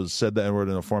knows said the N-word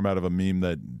in the format of a meme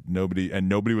that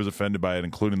nobody was offended by it,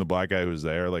 including the black guy who was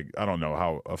there. Like, I don't know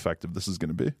how effective this is going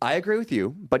to be. I agree with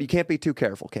you, but you can't be too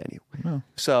careful, can you? No.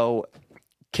 So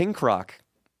King Croc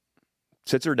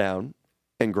sits her down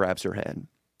and grabs her hand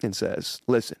and says,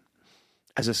 listen,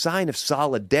 as a sign of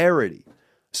solidarity,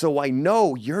 so I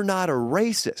know you're not a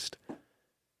racist,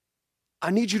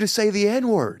 I need you to say the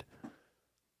N-word.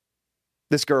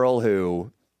 This girl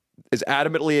who is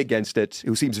adamantly against it,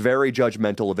 who seems very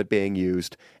judgmental of it being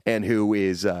used, and who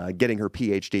is getting her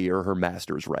PhD or her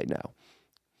master's right now.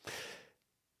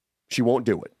 She won't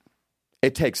do it.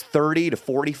 It takes 30 to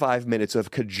 45 minutes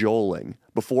of cajoling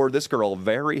before this girl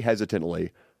very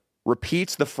hesitantly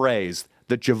repeats the phrase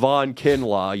that Javon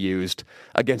Kinlaw used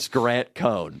against Grant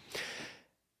Cohn.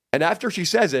 And after she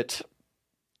says it,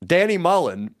 Danny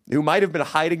Mullen, who might have been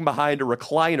hiding behind a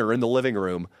recliner in the living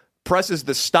room, presses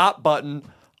the stop button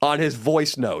on his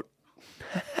voice note.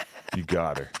 You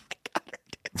got her.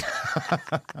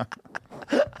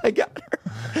 I got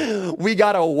her. We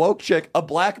got a woke chick. A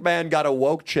black man got a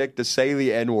woke chick to say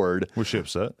the N-word. Was she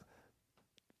upset?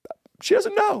 She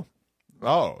doesn't know.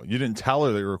 Oh, you didn't tell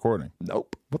her that you're recording?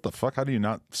 Nope. What the fuck? How do you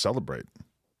not celebrate?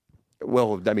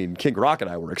 Well, I mean, King Rock and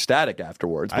I were ecstatic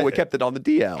afterwards, but we kept it on the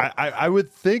DL. I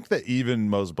would think that even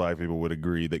most black people would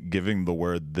agree that giving the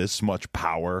word this much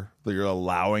power, that you're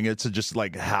allowing it to just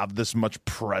like have this much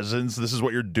presence, this is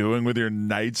what you're doing with your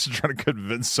nights, trying to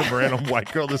convince some random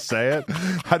white girl to say it.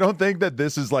 I don't think that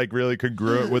this is like really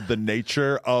congruent with the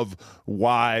nature of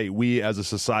why we as a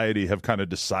society have kind of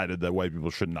decided that white people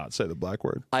should not say the black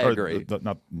word. I agree.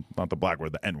 Not the black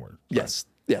word, the N word. Yes,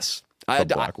 yes. The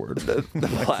black word. The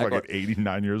black word.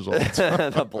 89 years old.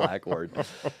 The black word.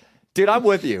 Dude, I'm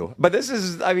with you. But this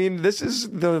is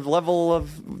the level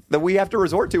of that we have to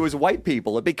resort to as white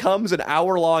people. It becomes an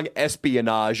hour-long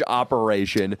espionage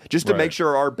operation just to make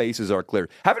sure our bases are clear.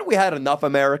 Haven't we had enough,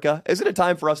 America? Isn't it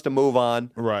time for us to move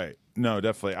on? Right. No,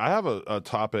 definitely. I have a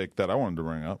topic that I wanted to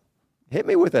bring up. Hit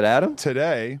me with it, Adam.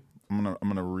 Today, I'm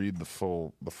gonna read the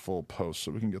full post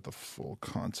so we can get the full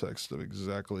context of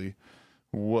exactly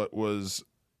what was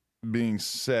being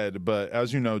said. But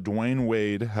as you know, Dwayne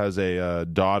Wade has a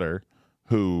daughter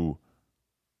who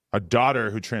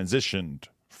transitioned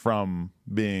from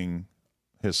being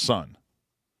his son.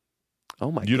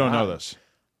 Oh, my God. You don't know this?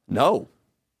 No.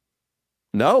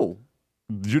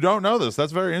 You don't know this.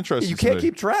 That's very interesting. You can't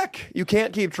keep track. You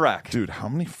can't keep track. Dude, how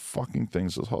many fucking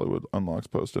things does Hollywood Unlocks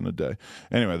post in a day?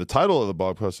 Anyway, the title of the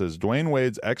blog post is Dwayne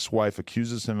Wade's ex-wife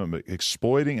accuses him of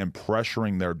exploiting and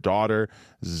pressuring their daughter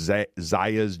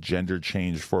Zaya's gender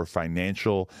change for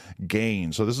financial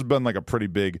gain. So this has been like a pretty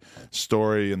big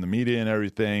story in the media and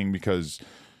everything because,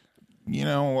 you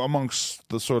know, amongst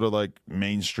the sort of like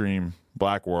mainstream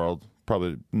black world,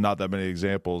 probably not that many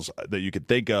examples that you could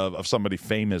think of somebody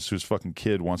famous whose fucking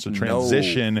kid wants to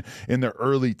transition in their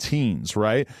early teens,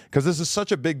 right? Because this is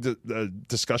such a big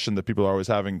discussion that people are always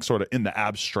having sort of in the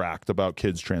abstract about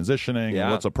kids transitioning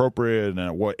and what's appropriate and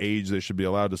at what age they should be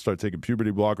allowed to start taking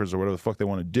puberty blockers or whatever the fuck they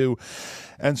want to do.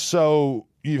 And so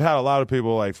you've had a lot of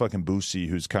people like fucking Boosie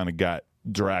who's kind of got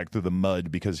dragged through the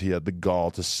mud because he had the gall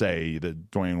to say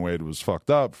that Dwayne Wade was fucked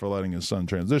up for letting his son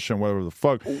transition, whatever the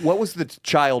fuck. What was the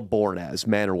child born as,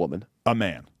 man or woman? A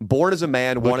man. Born as a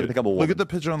man, wanted to become a woman. Look at the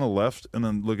picture on the left and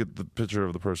then look at the picture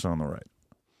of the person on the right.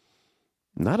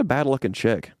 Not a bad-looking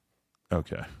chick.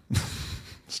 Okay.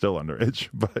 Still underage,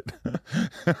 but...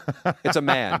 It's a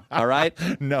man, all right?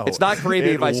 No. It's not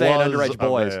creepy if I say an underage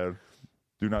boys.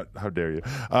 Do not... How dare you?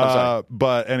 I'm sorry.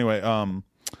 But anyway,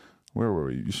 where were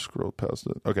we? You scrolled past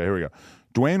it. Okay, here we go.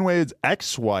 Dwayne Wade's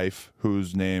ex-wife,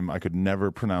 whose name I could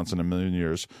never pronounce in a million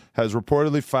years, has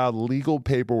reportedly filed legal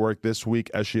paperwork this week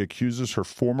as she accuses her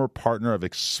former partner of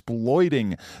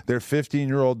exploiting their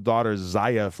 15-year-old daughter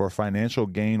Zaya for financial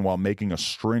gain while making a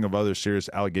string of other serious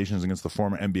allegations against the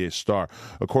former NBA star.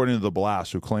 According to The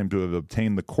Blast, who claimed to have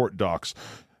obtained the court docs,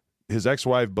 his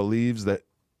ex-wife believes that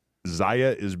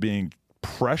Zaya is being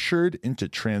pressured into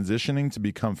transitioning to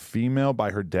become female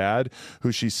by her dad,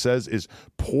 who she says is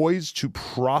poised to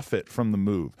profit from the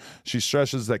move. She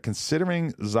stresses that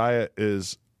considering Zaya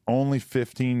is only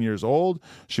 15 years old,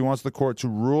 she wants the court to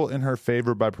rule in her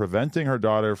favor by preventing her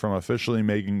daughter from officially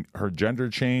making her gender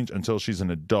change until she's an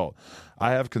adult.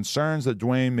 I have concerns that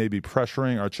Dwayne may be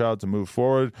pressuring our child to move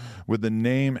forward with the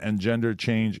name and gender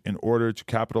change in order to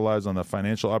capitalize on the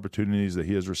financial opportunities that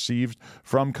he has received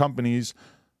from companies.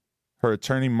 Her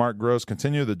attorney, Mark Gross,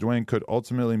 continued that Dwayne could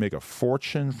ultimately make a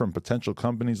fortune from potential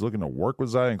companies looking to work with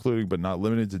Zaya, including but not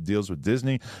limited to deals with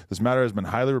Disney. This matter has been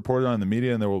highly reported on in the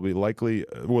media, and there will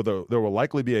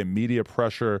likely be a media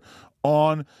pressure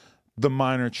on the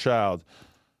minor child.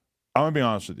 I'm going to be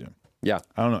honest with you. Yeah.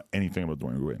 I don't know anything about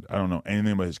Dwayne Wade. I don't know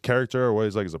anything about his character or what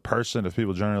he's like as a person, if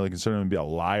people generally consider him to be a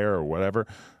liar or whatever.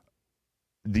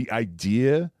 The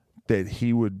idea that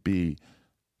he would be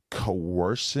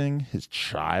coercing his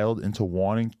child into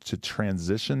wanting to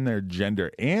transition their gender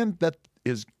and that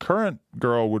his current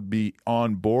girl would be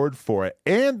on board for it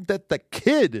and that the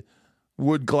kid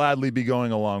would gladly be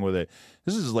going along with it.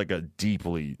 This is like a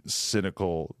deeply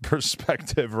cynical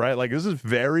perspective, right? Like, this is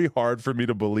very hard for me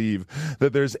to believe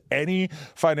that there's any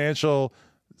financial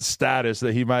status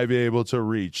that he might be able to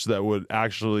reach that would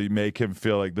actually make him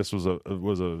feel like this was a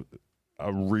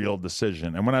real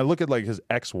decision. And when I look at like his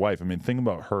ex-wife, I mean, think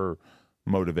about her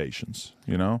motivations,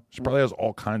 you know? She probably has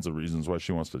all kinds of reasons why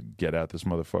she wants to get at this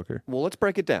motherfucker. Well, let's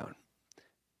break it down.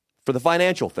 For the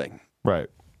financial thing. Right.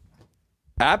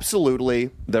 Absolutely,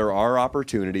 there are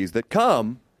opportunities that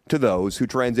come to those who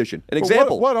transition. An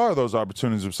example. What are those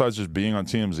opportunities besides just being on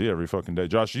TMZ every fucking day?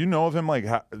 Josh, do you know of him like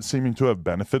seeming to have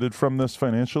benefited from this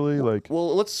financially? Like,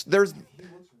 well,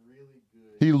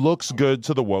 he looks good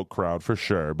to the woke crowd for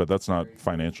sure, but that's not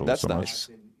financial. That's so nice.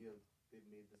 Much.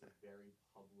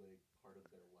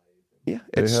 Yeah,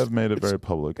 they have made it very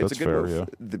public. That's fair. Yeah.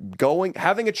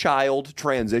 Having a child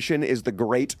transition is the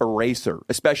great eraser,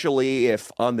 especially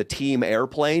if on the team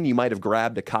airplane you might have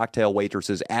grabbed a cocktail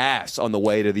waitress's ass on the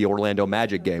way to the Orlando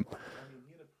Magic game.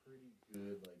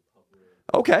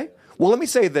 Okay. Well, let me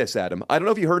say this, Adam. I don't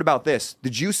know if you heard about this.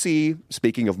 Did you see,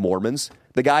 speaking of Mormons,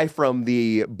 the guy from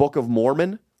the Book of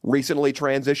Mormon recently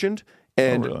transitioned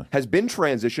and has been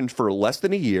transitioned for less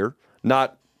than a year,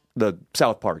 not the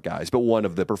South Park guys, but one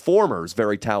of the performers,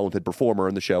 very talented performer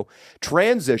in the show,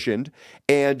 transitioned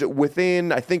and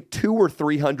within, I think, 200 or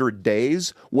 300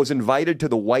 days was invited to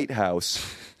the White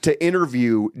House to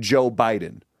interview Joe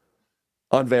Biden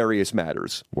on various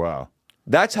matters. Wow.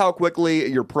 That's how quickly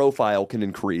your profile can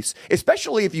increase,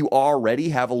 especially if you already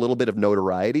have a little bit of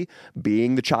notoriety.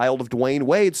 Being the child of Dwayne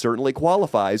Wade certainly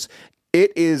qualifies.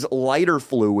 It is lighter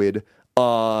fluid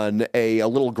on a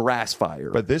little grass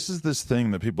fire. But this is this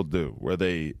thing that people do where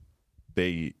they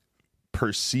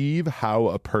perceive how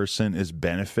a person is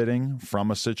benefiting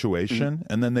from a situation,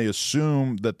 and then they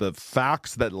assume that the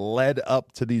facts that led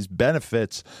up to these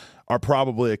benefits are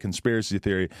probably a conspiracy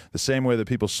theory. The same way that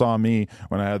people saw me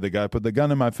when I had the guy put the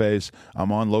gun in my face.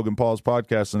 I'm on Logan Paul's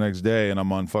podcast the next day, and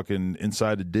I'm on fucking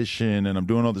Inside Edition, and I'm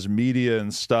doing all this media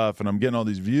and stuff, and I'm getting all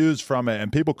these views from it,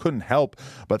 and people couldn't help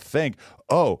but think,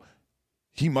 oh,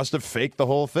 he must have faked the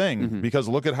whole thing because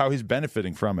look at how he's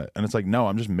benefiting from it. And it's like, no,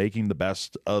 I'm just making the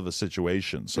best of a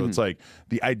situation. So it's like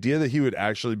the idea that he would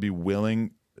actually be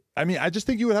willing. I mean, I just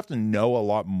think you would have to know a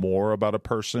lot more about a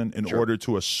person in order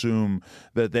to assume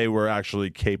that they were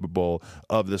actually capable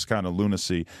of this kind of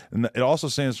lunacy. And it also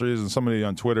stands to reason, somebody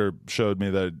on Twitter showed me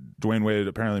that Dwayne Wade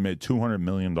apparently made $200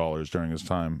 million during his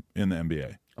time in the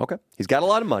NBA. Okay. He's got a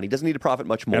lot of money. Doesn't need to profit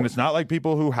much more. And it's not like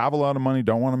people who have a lot of money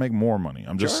don't want to make more money.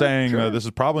 I'm just saying that this is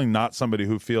probably not somebody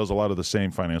who feels a lot of the same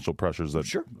financial pressures that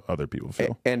other people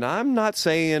feel. And I'm not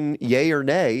saying yay or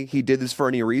nay, he did this for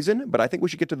any reason, but I think we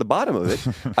should get to the bottom of it.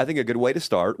 I think a good way to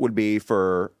start would be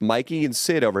for Mikey and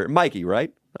Sid over here. Mikey,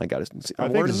 right? I got to. I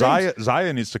think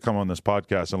Zaya needs to come on this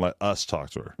podcast and let us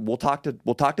talk to her. We'll talk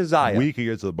to Zaya. We can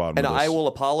get to the bottom and of this. I will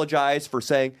apologize for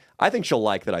saying I think she'll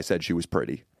like that I said she was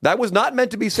pretty. That was not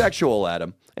meant to be sexual,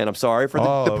 Adam. And I'm sorry for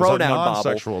the pronoun bobble.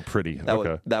 Non-sexual pretty.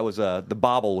 That was the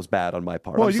bobble was bad on my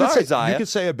part. Well, I'm sorry, Zaya. You could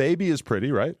say a baby is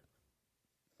pretty, right?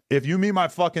 If you meet my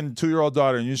fucking 2-year-old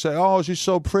daughter and you say, "Oh, she's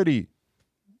so pretty,"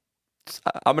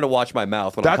 I'm going to watch my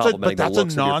mouth when I'm complimenting the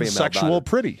looks of your female daughter. That's a non-sexual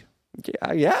pretty.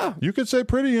 Yeah. You could say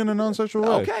pretty in a non-sexual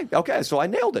way. Okay, so I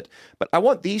nailed it. But I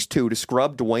want these two to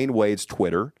scrub Dwayne Wade's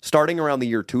Twitter starting around the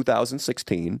year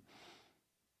 2016,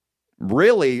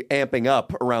 really amping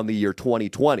up around the year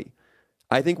 2020.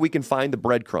 I think we can find the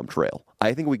breadcrumb trail.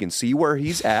 I think we can see where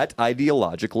he's at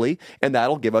ideologically, and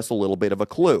that'll give us a little bit of a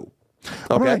clue. Okay?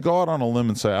 I'm going to go out on a limb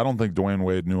and say I don't think Dwayne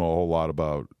Wade knew a whole lot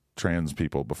about trans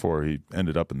people before he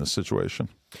ended up in this situation.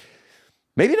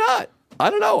 Maybe not. I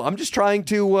don't know. I'm just trying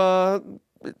to.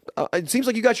 It seems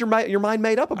like you got your mind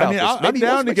made up about this. I'm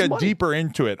down to get deeper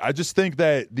into it. I just think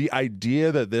that the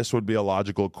idea that this would be a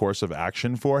logical course of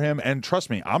action for him, and trust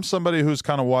me, I'm somebody who's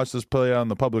kind of watched this play out in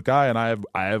the public eye, and I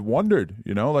have wondered,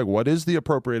 like what is the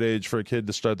appropriate age for a kid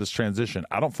to start this transition?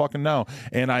 I don't fucking know,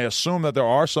 and I assume that there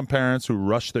are some parents who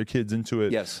rush their kids into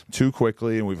it too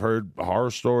quickly, and we've heard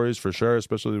horror stories for sure,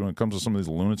 especially when it comes to some of these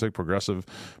lunatic progressive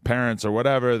parents or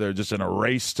whatever. They're just in a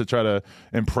race to try to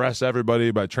impress everybody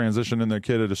by transitioning their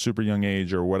kid at a super young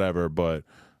age or whatever, but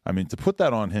I mean, to put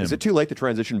that on him. Is it too late to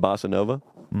transition Bossa Nova?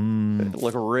 It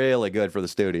looked really good for the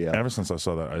studio. Ever since I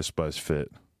saw that Ice Spice fit.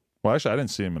 Well, actually, I didn't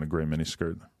see him in a gray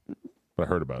miniskirt, but I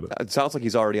heard about it. It sounds like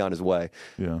he's already on his way.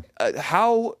 Yeah.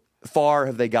 How far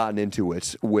have they gotten into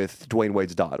it with Dwayne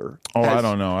Wade's daughter? I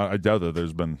don't know. I doubt that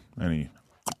there's been any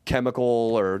chemical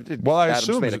or I Adam's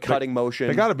assume made a cutting motion.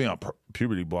 They got to be on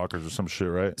puberty blockers or some shit,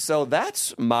 right? So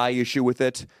that's my issue with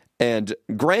it. And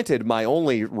granted, my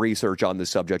only research on this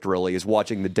subject really is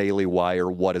watching the Daily Wire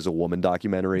What is a Woman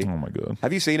documentary. Oh, my God.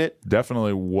 Have you seen it?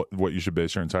 Definitely what you should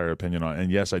base your entire opinion on.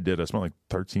 And yes, I did. I spent like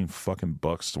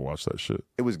 $13 to watch that shit.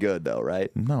 It was good, though,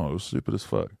 right? No, it was stupid as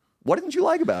fuck. What didn't you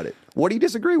like about it? What do you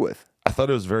disagree with? I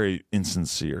thought it was very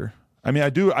insincere. I mean,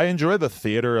 I enjoy the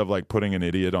theater of like putting an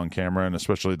idiot on camera, and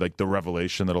especially like the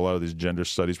revelation that a lot of these gender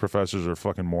studies professors are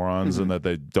fucking morons and that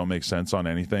they don't make sense on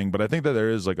anything. But I think that there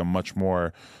is like a much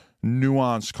more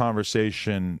nuanced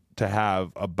conversation to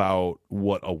have about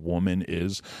what a woman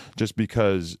is, just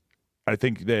because I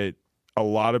think that a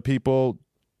lot of people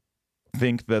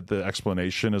think that the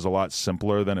explanation is a lot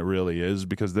simpler than it really is,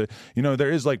 because there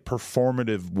is like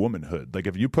performative womanhood. Like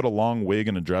if you put a long wig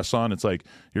and a dress on, it's like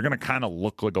you're gonna kind of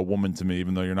look like a woman to me,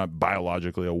 even though you're not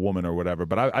biologically a woman or whatever.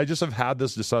 But I just have had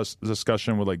this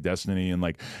discussion with like Destiny, and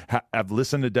like I've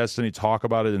listened to Destiny talk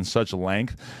about it in such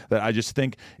length that I just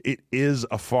think it is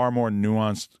a far more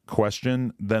nuanced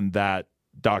question than that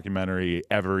documentary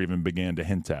ever even began to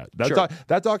hint at.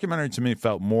 That documentary to me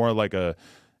felt more like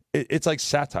it's like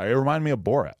satire. It reminded me of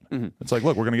Borat. It's like,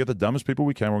 look, we're going to get the dumbest people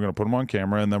we can. We're going to put them on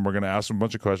camera, and then we're going to ask them a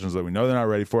bunch of questions that we know they're not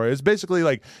ready for. It's basically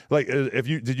like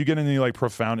did you get any like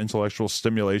profound intellectual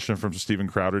stimulation from Steven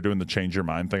Crowder doing the change your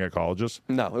mind thing at colleges?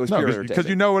 No, it was pure entertainment. Because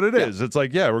you know what it is. It's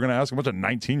like, we're going to ask a bunch of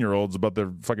 19-year-olds about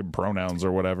their fucking pronouns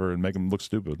or whatever and make them look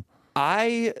stupid.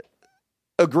 I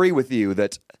agree with you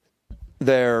that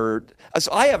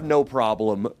so I have no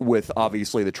problem with,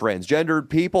 obviously, the transgendered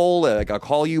people. Like, I'll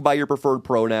call you by your preferred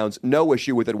pronouns. No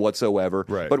issue with it whatsoever.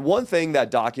 Right. But one thing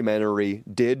that documentary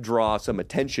did draw some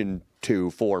attention to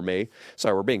for me.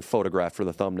 Sorry, we're being photographed for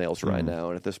the thumbnails right now.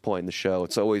 And at this point in the show,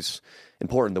 it's always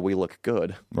important that we look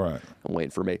good. Right. I'm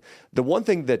waiting for me. The one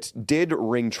thing that did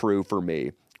ring true for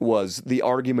me was the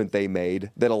argument they made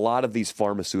that a lot of these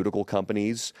pharmaceutical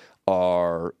companies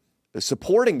are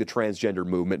supporting the transgender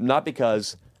movement, not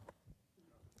because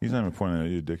He's not even pointing at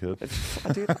you,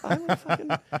 dickhead. Dude, I'm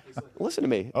fucking... Listen to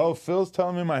me. Oh, Phil's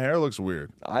telling me my hair looks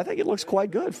weird. I think it looks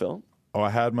quite good, Phil. Oh, I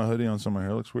had my hoodie on, so my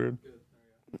hair looks weird?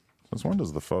 Since when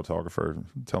does the photographer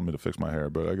tell me to fix my hair?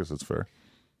 But I guess it's fair.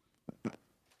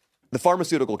 The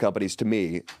pharmaceutical companies, to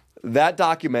me, that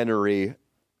documentary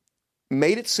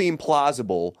made it seem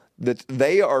plausible that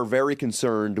they are very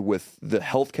concerned with the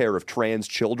healthcare of trans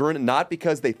children, not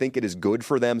because they think it is good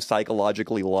for them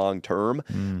psychologically long term,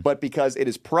 but because it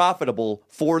is profitable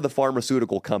for the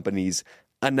pharmaceutical companies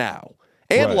now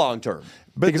and long term,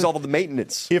 because all of the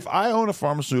maintenance. If I own a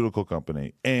pharmaceutical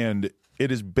company and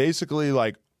it is basically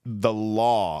like the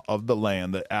law of the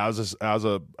land that as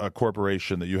a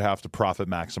corporation that you have to profit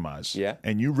maximize. Yeah.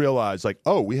 And you realize like,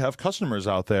 oh, we have customers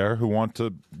out there who want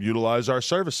to utilize our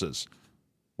services.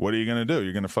 What are you going to do?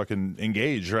 You're going to fucking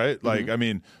engage, right? Like, I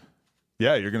mean,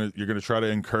 yeah, you're going to try to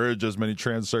encourage as many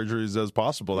trans surgeries as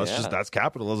possible. That's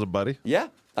capitalism, buddy. Yeah,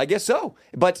 I guess so.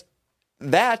 But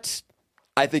that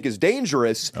I think is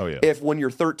dangerous if when you're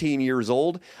 13 years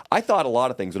old. I thought a lot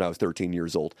of things when I was 13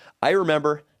 years old. I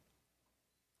remember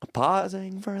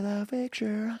pausing for the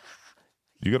picture.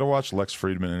 You got to watch Lex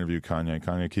Friedman interview Kanye.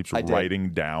 Kanye keeps writing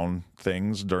down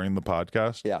things during the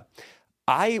podcast. Yeah.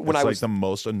 It's the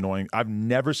most annoying. I've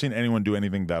never seen anyone do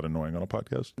anything that annoying on a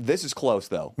podcast. This is close,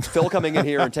 though. Phil coming in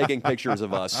here and taking pictures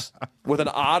of us with an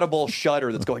audible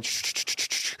shudder that's going.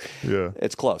 Yeah.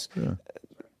 It's close. Yeah.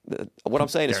 What I'm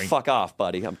saying is fuck off,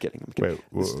 buddy. I'm kidding. Wait.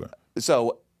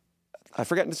 So I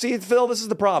forgot. See, Phil, this is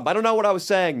the problem. I don't know what I was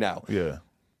saying now. Yeah.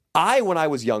 When I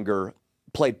was younger,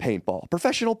 played paintball.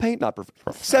 Professional paint? Not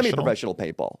semi-professional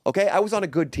paintball. Okay? I was on a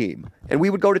good team. And we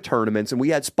would go to tournaments, and we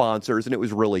had sponsors, and it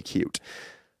was really cute.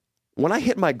 When I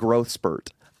hit my growth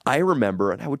spurt, I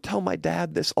remember, and I would tell my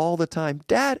dad this all the time,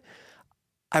 Dad,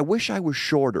 I wish I was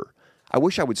shorter. I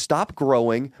wish I would stop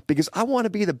growing because I want to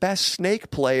be the best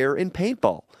snake player in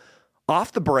paintball.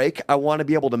 Off the break, I want to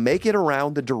be able to make it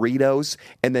around the Doritos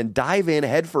and then dive in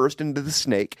headfirst into the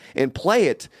snake and play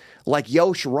it like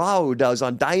Yosh Rao does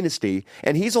on Dynasty.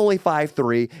 And he's only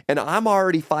 5'3", and I'm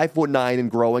already 5'9" and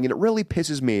growing, and it really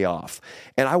pisses me off.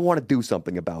 And I want to do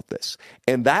something about this.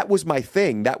 And that was my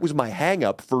thing. That was my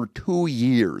hang-up for 2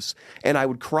 years. And I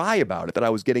would cry about it, that I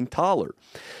was getting taller.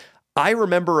 I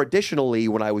remember additionally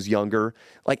when I was younger,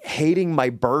 like hating my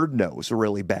bird nose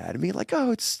really bad. I mean, like,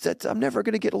 oh, I'm never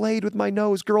going to get laid with my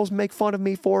nose. Girls make fun of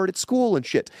me for it at school and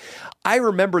shit. I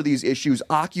remember these issues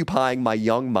occupying my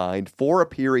young mind for a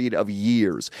period of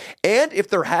years. And if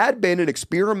there had been an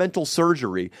experimental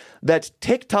surgery that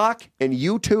TikTok and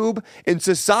YouTube and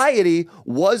society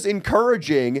was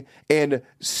encouraging and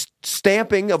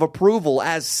stamping of approval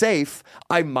as safe,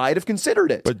 I might have considered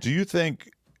it. But do you think...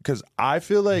 Because I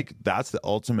feel like that's the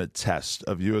ultimate test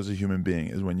of you as a human being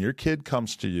is when your kid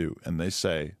comes to you and they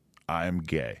say, I am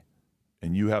gay.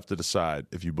 And you have to decide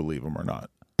if you believe them or not.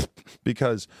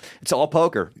 Because it's all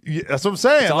poker. Yeah, that's what I'm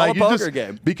saying. It's all a poker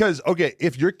game. Because, okay,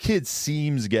 if your kid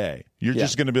seems gay, you're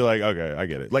just going to be like, okay, I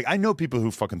get it. Like, I know people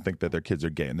who fucking think that their kids are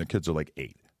gay and their kids are like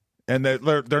 8. And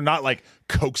they're not like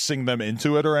coaxing them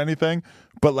into it or anything.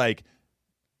 But like,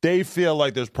 they feel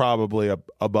like there's probably a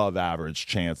above average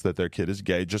chance that their kid is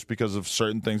gay just because of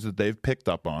certain things that they've picked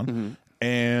up on. Mm-hmm.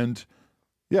 And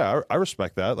yeah, I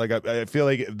respect that. Like, I feel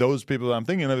like those people that I'm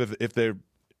thinking of, if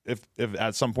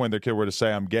at some point their kid were to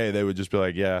say I'm gay, they would just be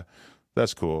like, yeah,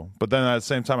 that's cool. But then at the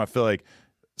same time, I feel like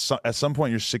at some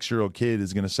point your 6-year-old kid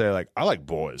is going to say like, I like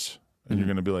boys. And you're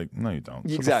going to be like, no, you don't.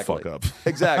 Exactly. Shut the fuck up.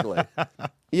 Exactly.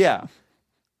 Yeah.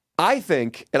 I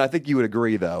think you would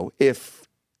agree though, if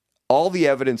all the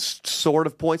evidence sort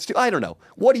of points to, I don't know.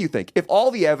 What do you think? If all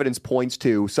the evidence points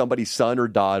to somebody's son or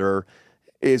daughter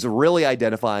is really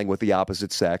identifying with the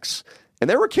opposite sex, and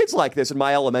there were kids like this in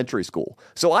my elementary school,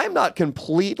 so I'm not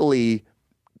completely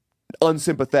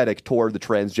unsympathetic toward the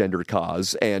transgender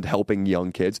cause and helping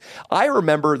young kids. I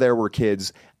remember there were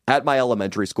kids at my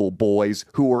elementary school, boys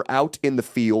who were out in the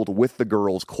field with the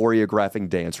girls choreographing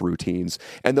dance routines.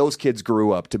 And those kids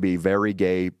grew up to be very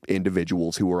gay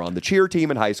individuals who were on the cheer team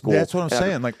in high school. That's what I'm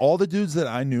saying. Like all the dudes that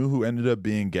I knew who ended up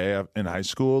being gay in high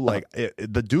school, like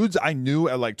the dudes I knew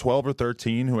at like 12 or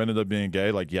 13 who ended up being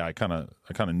gay, like, yeah, I kind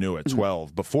of knew at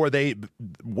 12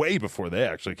 way before they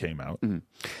actually came out. Mm-hmm.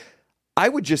 I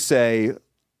would just say,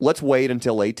 let's wait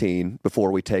until 18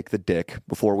 before we take the dick,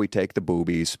 before we take the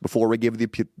boobies, before we give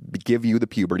you the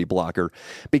puberty blocker,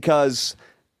 because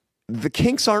the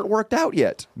kinks aren't worked out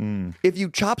yet. If you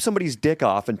chop somebody's dick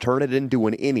off and turn it into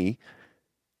an innie,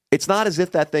 it's not as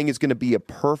if that thing is going to be a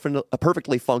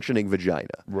perfectly functioning vagina.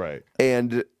 Right.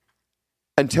 And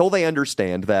until they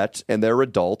understand that and they're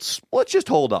adults, let's just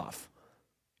hold off.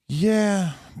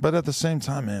 Yeah, but at the same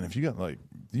time, man, if you got like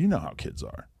you know how kids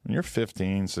are. When you're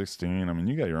 15, 16, I mean,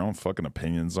 you got your own fucking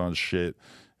opinions on shit.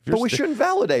 But we shouldn't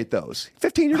validate those.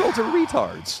 15-year-olds are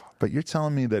retards. But you're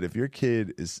telling me that if your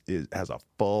kid has a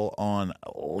full-on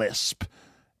lisp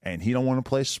and he don't want to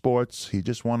play sports, he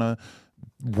just want to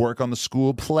work on the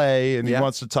school play, and he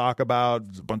wants to talk about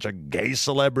a bunch of gay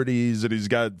celebrities, and he's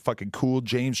got fucking cool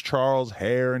James Charles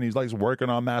hair, and he's like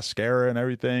working on mascara and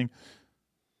everything.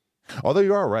 Although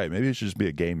you are right. Maybe you should just be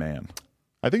a gay man.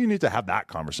 I think you need to have that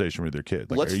conversation with your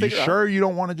kid. Like, are you sure you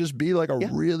don't want to just be like a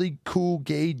really cool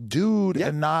gay dude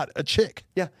and not a chick?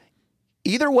 Yeah.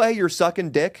 Either way, you're sucking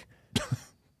dick,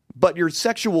 but your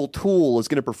sexual tool is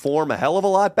going to perform a hell of a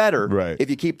lot better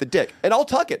if you keep the dick. And I'll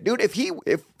tuck it, dude. If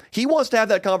he wants to have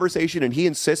that conversation and he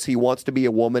insists he wants to be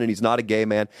a woman and he's not a gay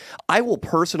man, I will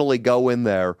personally go in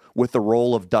there with the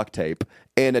roll of duct tape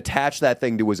and attach that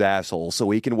thing to his asshole so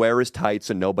he can wear his tights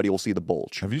and nobody will see the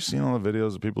bulge. Have you seen all the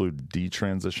videos of people who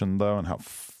detransition, though, and how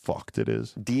fucked it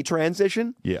is?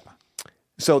 Detransition? Yeah.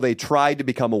 So they tried to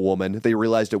become a woman. They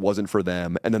realized it wasn't for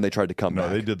them, and then they tried to come back.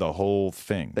 No, they did the whole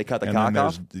thing. They cut the cock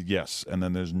off? Yes, and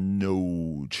then there's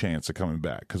no chance of coming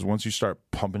back. Because once you start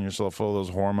pumping yourself full of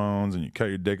those hormones and you cut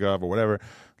your dick off or whatever,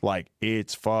 like,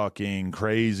 it's fucking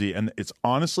crazy. And it's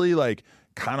honestly, like,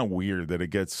 kind of weird that it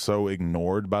gets so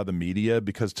ignored by the media,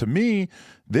 because to me,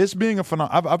 this being a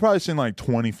phenomenon, I've probably seen like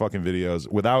 20 fucking videos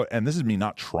without, and this is me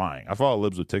not trying. I follow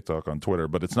Libs with TikTok on Twitter,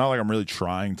 but it's not like I'm really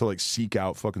trying to like seek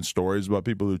out fucking stories about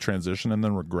people who transition and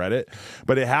then regret it,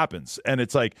 but it happens. And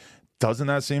it's like, doesn't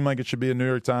that seem like it should be a New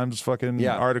York Times fucking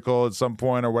article at some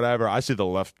point or whatever? I see the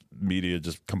left media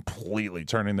just completely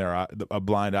turning a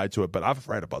blind eye to it. But I've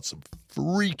read about some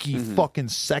freaky fucking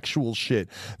sexual shit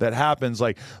that happens.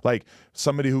 Like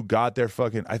somebody who got their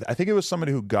fucking, I think it was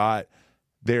somebody who got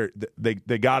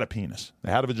they got a penis.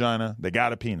 They had a vagina. They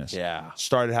got a penis. Yeah.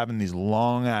 Started having these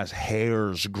long ass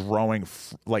hairs growing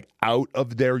like out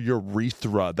of their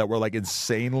urethra that were like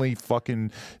insanely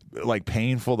fucking like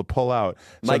painful to pull out.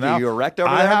 So Mikey, now you erect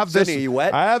over there? Are you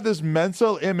wet? I have this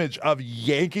mental image of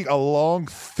yanking a long,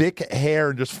 thick hair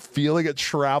and just feeling it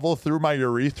travel through my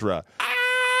urethra.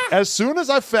 As soon as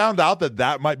I found out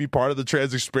that might be part of the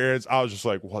trans experience, I was just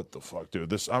like, "What the fuck,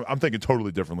 dude? I'm thinking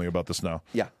totally differently about this now."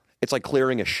 Yeah. It's like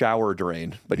clearing a shower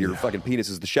drain, but your fucking penis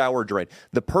is the shower drain.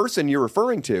 The person you're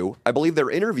referring to, I believe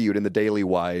they're interviewed in the Daily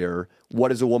Wire,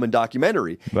 What is a Woman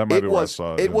documentary. That might be what I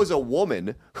saw. It was a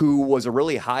woman who was a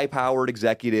really high-powered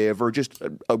executive or just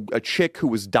a chick who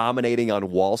was dominating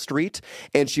on Wall Street,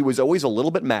 and she was always a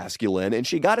little bit masculine, and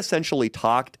she got essentially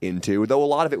talked into, though a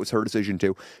lot of it was her decision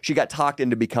too, she got talked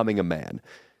into becoming a man.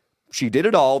 She did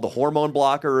it all, the hormone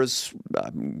blockers,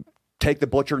 take the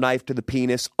butcher knife to the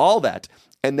penis, all that.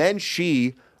 And then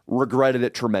she regretted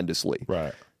it tremendously.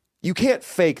 Right. You can't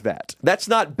fake that. That's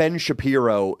not Ben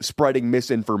Shapiro spreading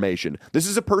misinformation. This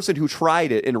is a person who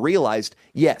tried it and realized,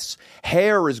 yes,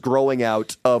 hair is growing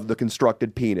out of the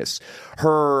constructed penis.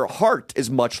 Her heart is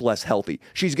much less healthy.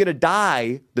 She's going to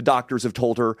die, the doctors have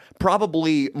told her,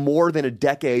 probably more than a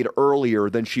decade earlier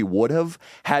than she would have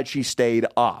had she stayed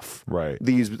off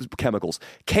these chemicals.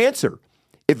 Cancer.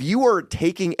 If you are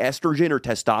taking estrogen or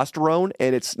testosterone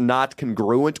and it's not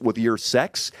congruent with your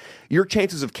sex, your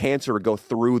chances of cancer go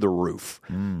through the roof.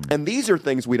 And these are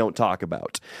things we don't talk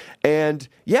about. And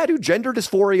yeah, dude, gender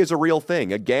dysphoria is a real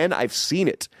thing. Again, I've seen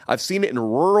it. I've seen it in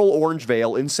rural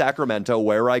Orangevale in Sacramento,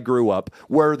 where I grew up,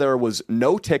 where there was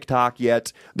no TikTok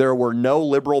yet. There were no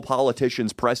liberal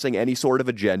politicians pressing any sort of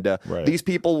agenda. These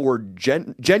people were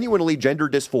genuinely gender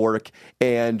dysphoric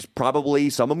and probably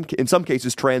in some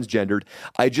cases transgendered.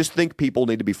 I just think people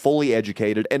need to be fully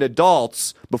educated and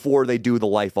adults before they do the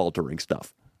life-altering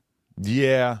stuff.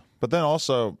 Yeah, but then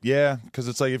also, because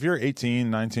it's like if you're 18,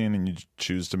 19, and you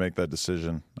choose to make that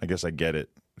decision, I guess I get it.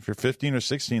 If you're 15 or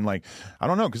 16, like, I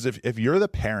don't know, because if you're the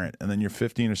parent and then your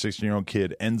 15 or 16-year-old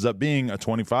kid ends up being a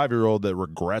 25-year-old that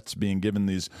regrets being given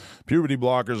these puberty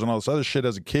blockers and all this other shit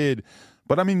as a kid,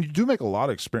 but I mean, you do make a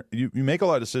lot of you make a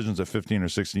lot of decisions at 15 or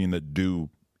 16 that do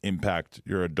impact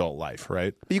your adult life,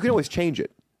 right? But you can always change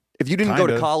it. If you didn't go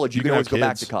to college, you can always go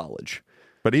back to college.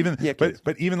 But even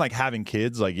but even like having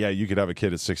kids, like, yeah, you could have a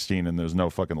kid at 16 and there's no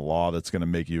fucking law that's going to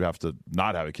make you have to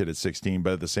not have a kid at 16.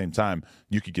 But at the same time,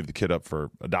 you could give the kid up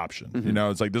for adoption. You know,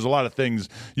 it's like there's a lot of things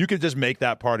you could just make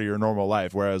that part of your normal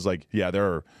life. Whereas, like, yeah,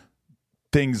 there are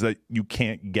things that you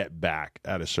can't get back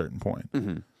at a certain point.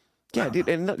 Yeah, dude.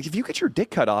 And if you get your dick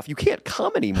cut off, you can't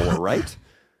come anymore, right?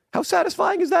 How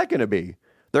satisfying is that going to be?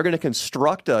 They're going to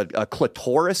construct a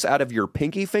clitoris out of your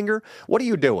pinky finger? What are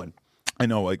you doing? I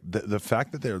know, like, the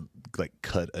fact that they're, like,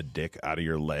 cut a dick out of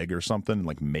your leg or something,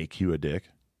 like, make you a dick.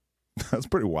 That's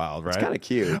pretty wild, right? It's kind of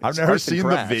cute. I've never seen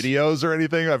the videos or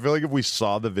anything. I feel like if we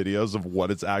saw the videos of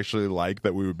what it's actually like,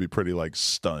 that we would be pretty like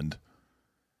stunned.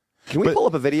 Can we pull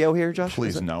up a video here, Josh?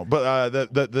 Please no. But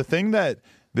the thing that,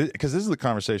 because this is the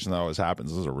conversation that always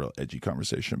happens. This is a real edgy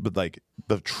conversation. But like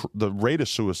the rate of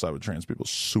suicide with trans people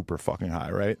is super fucking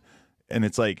high, right? And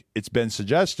it's like it's been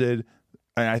suggested,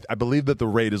 and I believe that the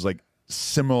rate is like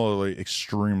similarly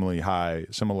extremely high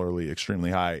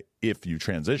if you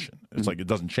transition. It's like it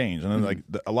doesn't change. And then like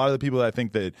a lot of the people that I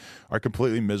think that are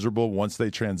completely miserable once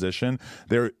they transition,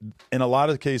 they're in a lot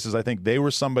of cases, I think they were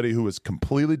somebody who was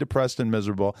completely depressed and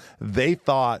miserable. They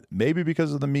thought, maybe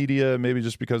because of the media, maybe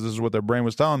just because this is what their brain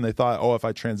was telling them, they thought, oh, if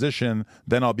I transition,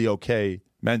 then I'll be okay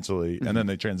mentally. And then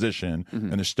they transition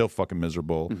and they're still fucking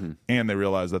miserable. And they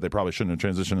realize that they probably shouldn't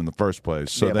have transitioned in the first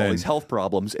place. So they have then all these health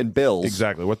problems and bills.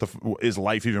 Exactly. What is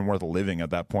life even worth living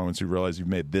at that point once you realize you've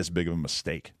made this big of a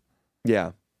mistake?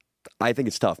 Yeah. I think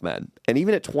it's tough, man. And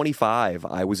even at 25,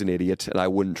 I was an idiot and I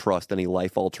wouldn't trust any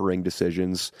life-altering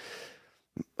decisions.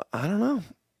 I don't know.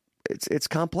 It's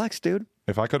complex, dude.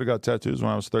 If I could have got tattoos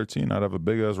when I was 13, I'd have a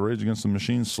big-ass Rage Against the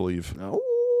Machine sleeve.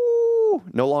 Oh,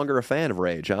 no longer a fan of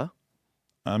Rage, huh?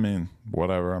 I mean,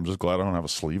 whatever. I'm just glad I don't have a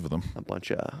sleeve of them. A bunch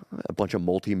of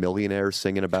multi-millionaires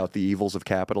singing about the evils of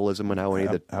capitalism and how we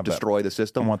need to destroy the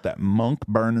system. I want that monk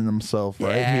burning himself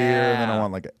right here, and then I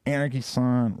want like an anarchy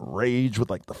sign, Rage with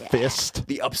like the fist,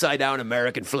 the upside down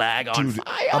American flag on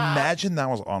fire. Imagine that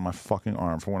was on my fucking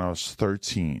arm from when I was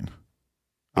 13.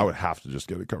 I would have to just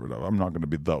get it covered up. I'm not going to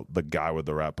be the guy with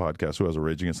the rap podcast who has a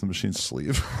Rage Against the Machine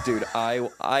sleeve. Dude, I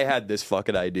had this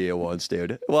fucking idea once,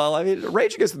 dude. Well, I mean,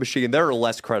 Rage Against the Machine, there are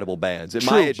less credible bands. At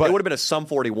my age, it would have been a Sum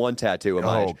 41 tattoo at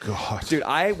my age. Oh, God. Dude,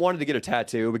 I wanted to get a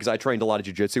tattoo because I trained a lot of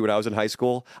jiu-jitsu when I was in high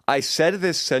school. I said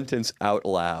this sentence out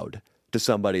loud to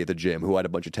somebody at the gym who had a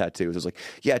bunch of tattoos. I was like,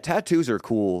 yeah, tattoos are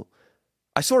cool.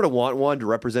 I sort of want one to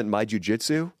represent my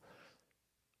jiu-jitsu.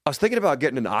 I was thinking about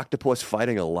getting an octopus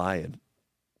fighting a lion.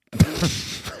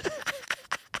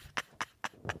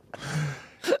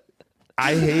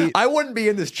 I wouldn't be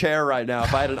in this chair right now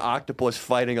if I had an octopus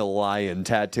fighting a lion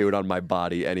tattooed on my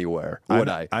body anywhere, would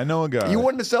I? I know a guy. You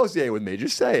wouldn't associate with me,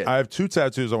 just say it. I have 2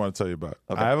 tattoos I want to tell you about.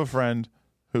 Okay. I have a friend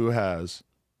who has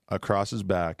across his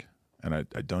back, and I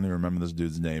don't even remember this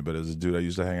dude's name, but it was a dude I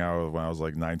used to hang out with when I was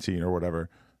like 19 or whatever,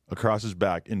 across his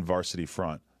back in varsity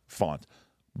font,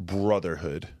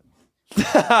 Brotherhood. And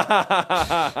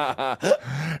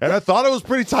I thought it was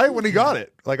pretty tight when he got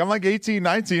it. Like, I'm like 18,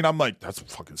 19. I'm like, that's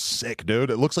fucking sick, dude.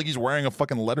 It looks like he's wearing a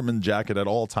fucking Letterman jacket at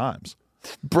all times.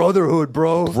 Brotherhood,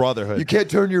 bro. Brotherhood. You can't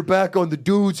turn your back on the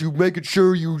dudes who making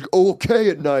sure you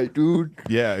okay at night, dude.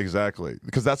 Yeah, exactly.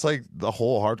 Because that's like the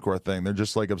whole hardcore thing. They're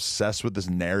just like obsessed with this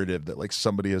narrative that like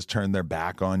somebody has turned their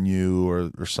back on you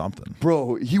or something.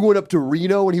 Bro, he went up to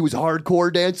Reno and he was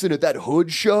hardcore dancing at that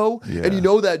Hood show. Yeah. And you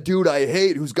know that dude I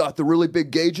hate who's got the really big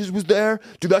gauges was there?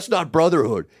 Dude, that's not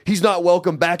Brotherhood. He's not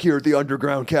welcome back here at the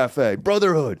Underground Cafe.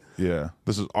 Brotherhood. Yeah,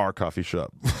 this is our coffee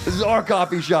shop. This is our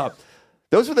coffee shop.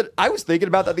 Those were I was thinking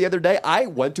about that the other day. I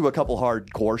went to a couple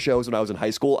hardcore shows when I was in high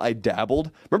school. I dabbled.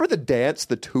 Remember the dance,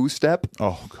 the two-step?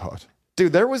 Oh, God.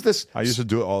 Dude, there was this... I used to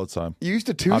do it all the time. You used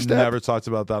to two-step? I've never talked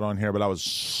about that on here, but I was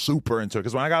super into it.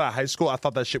 Because when I got out of high school, I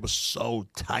thought that shit was so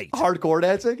tight. Hardcore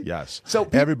dancing? Yes. So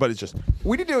everybody's just...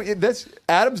 We need to do this.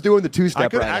 Adam's doing the two-step I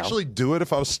could right actually do it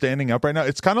if I was standing up right now.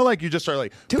 It's kind of like you just are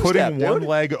like two-step, putting one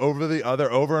leg over the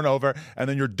other over and over, and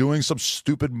then you're doing some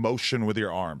stupid motion with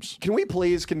your arms. Can we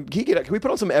please... Can we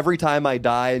put on some Every Time I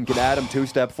Die and can Adam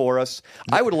two-step for us?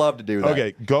 I would love to do that.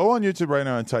 Okay, go on YouTube right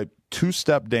now and type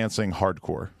two-step dancing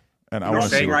hardcore. And I want to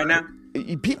see right now.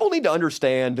 People need to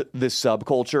understand this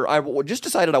subculture. I just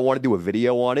decided I want to do a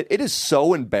video on it. It is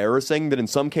so embarrassing that in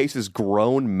some cases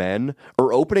grown men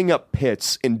are opening up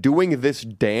pits and doing this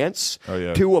dance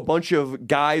to a bunch of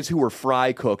guys who are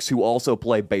fry cooks who also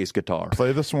play bass guitar.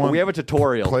 Play this one. We have a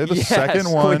tutorial. Play the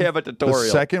second one. We have a tutorial. The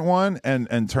second one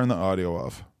and turn the audio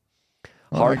off.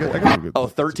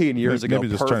 13 years ago. Maybe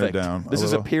just turn it down. This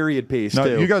is a period piece, no,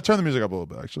 too. You got to turn the music up a little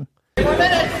bit, actually. 4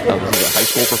 minutes. This is a high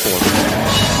school performance.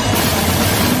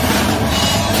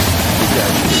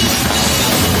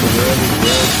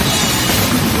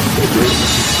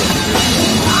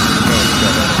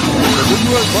 This is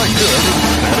what it's like, too.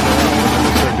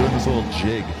 Everybody's start doing this little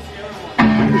jig. Look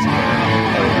at this hair.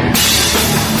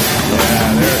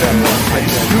 Yeah, there it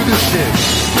is. Do this shit.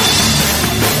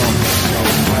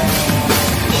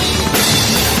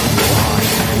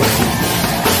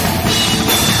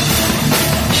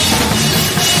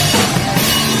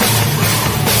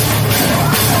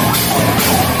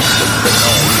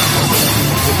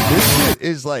 This shit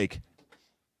is like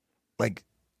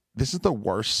this is the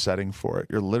worst setting for it.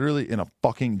 You're literally in a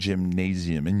fucking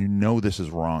gymnasium, and you know this is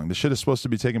wrong. This shit is supposed to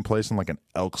be taking place in like an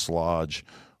Elks Lodge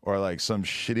or like some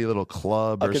shitty little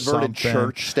club or something. A converted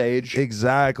church stage.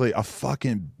 Exactly.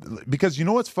 Because you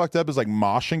know what's fucked up is like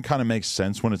moshing kind of makes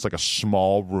sense when it's like a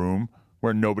small room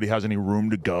where nobody has any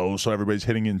room to go, so everybody's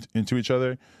hitting into each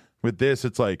other. With this,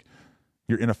 it's like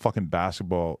you're in a fucking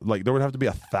basketball. Like, there would have to be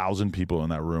 1,000 people in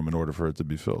that room in order for it to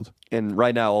be filled. And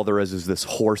right now, all there is this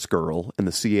horse girl in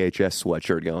the CHS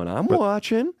sweatshirt going, I'm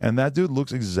watching. And that dude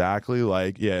looks exactly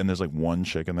like, and there's like one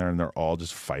chick in there, and they're all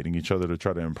just fighting each other to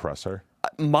try to impress her.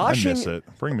 Moshing, I miss it.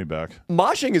 Bring me back.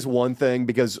 Moshing is one thing,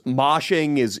 because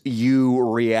moshing is you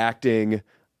reacting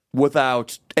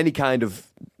without any kind of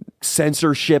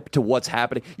censorship to what's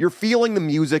happening. You're feeling the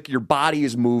music, your body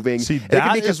is moving. See, it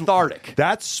can be cathartic.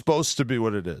 That's supposed to be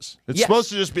what it is. It's supposed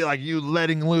to just be like you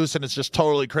letting loose, and it's just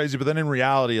totally crazy. But then in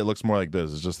reality, it looks more like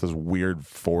this. It's just this weird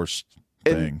forced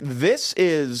thing. And this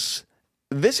is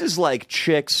like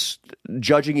chicks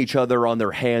judging each other on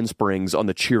their handsprings on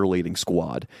the cheerleading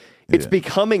squad. It's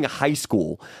becoming high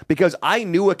school, because I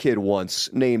knew a kid once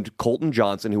named Colton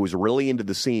Johnson who was really into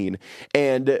the scene.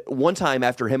 And one time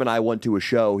after him and I went to a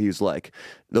show, he was like,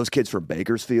 those kids from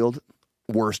Bakersfield,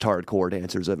 worst hardcore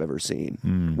dancers I've ever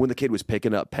seen. When the kid was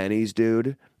picking up pennies,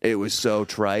 dude, it was so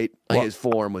trite. Well, his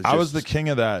form was just... I was the king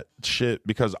of that shit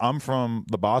because I'm from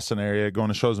the Boston area. Going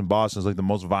to shows in Boston is like the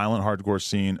most violent hardcore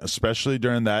scene, especially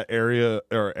during that era,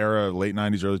 late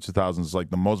 90s, early 2000s, like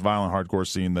the most violent hardcore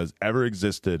scene that's ever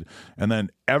existed. And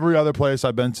then every other place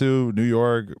I've been to, New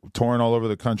York, touring all over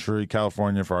the country,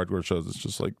 California for hardcore shows, it's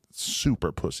just like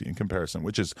super pussy in comparison,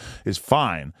 which is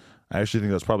fine. I actually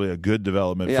think that's probably a good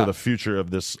development for the future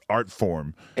of this art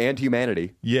form. And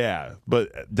humanity. Yeah,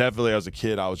 but definitely as a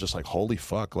kid, I was just like, holy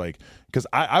fuck. Like, because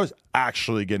I was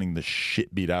actually getting the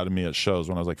shit beat out of me at shows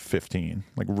when I was like 15.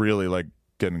 Like, really, like,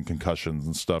 getting concussions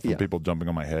and stuff from people jumping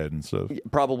on my head and stuff.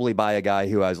 Probably by a guy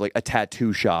who has like a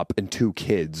tattoo shop and 2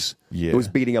 kids. Yeah. Who was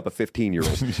beating up a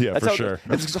 15-year-old. Yeah, that's for sure.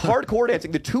 It's hardcore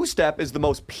dancing. The two-step is the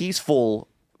most peaceful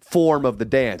form of the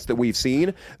dance that we've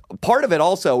seen. Part of it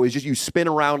also is just you spin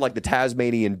around like the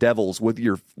Tasmanian devils with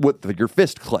your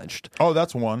fist clenched. Oh,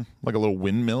 that's one. Like a little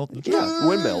windmill. Yeah,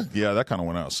 windmill. Yeah, that kind of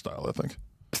went out of style, I think.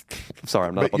 Sorry,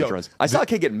 I'm not up on the trends. I saw a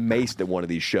kid get maced at one of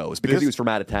these shows because he was from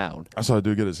out of town. I saw a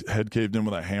dude get his head caved in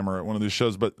with a hammer at one of these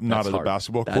shows, but not at a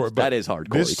basketball court. But that is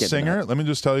hardcore. This singer, let me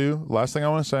just tell you, last thing I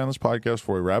want to say on this podcast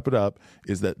before we wrap it up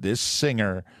is that this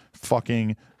singer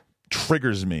fucking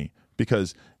triggers me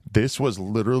because this was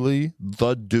literally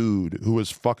the dude who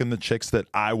was fucking the chicks that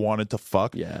I wanted to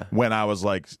fuck when I was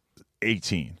like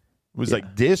 18. It was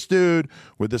like this dude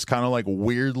with this kind of like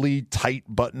weirdly tight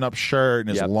button-up shirt and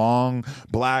his long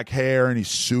black hair, and he's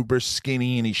super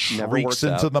skinny, and he shrieks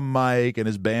into the mic, and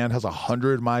his band has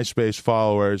 100 MySpace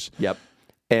followers. Yep.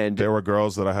 And there were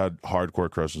girls that I had hardcore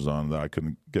crushes on that I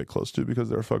couldn't get close to because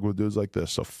they were fucking with dudes like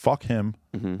this. So fuck him.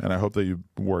 And I hope that you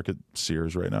work at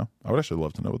Sears right now. I would actually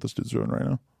love to know what this dude's doing right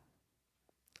now.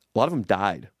 A lot of them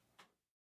died.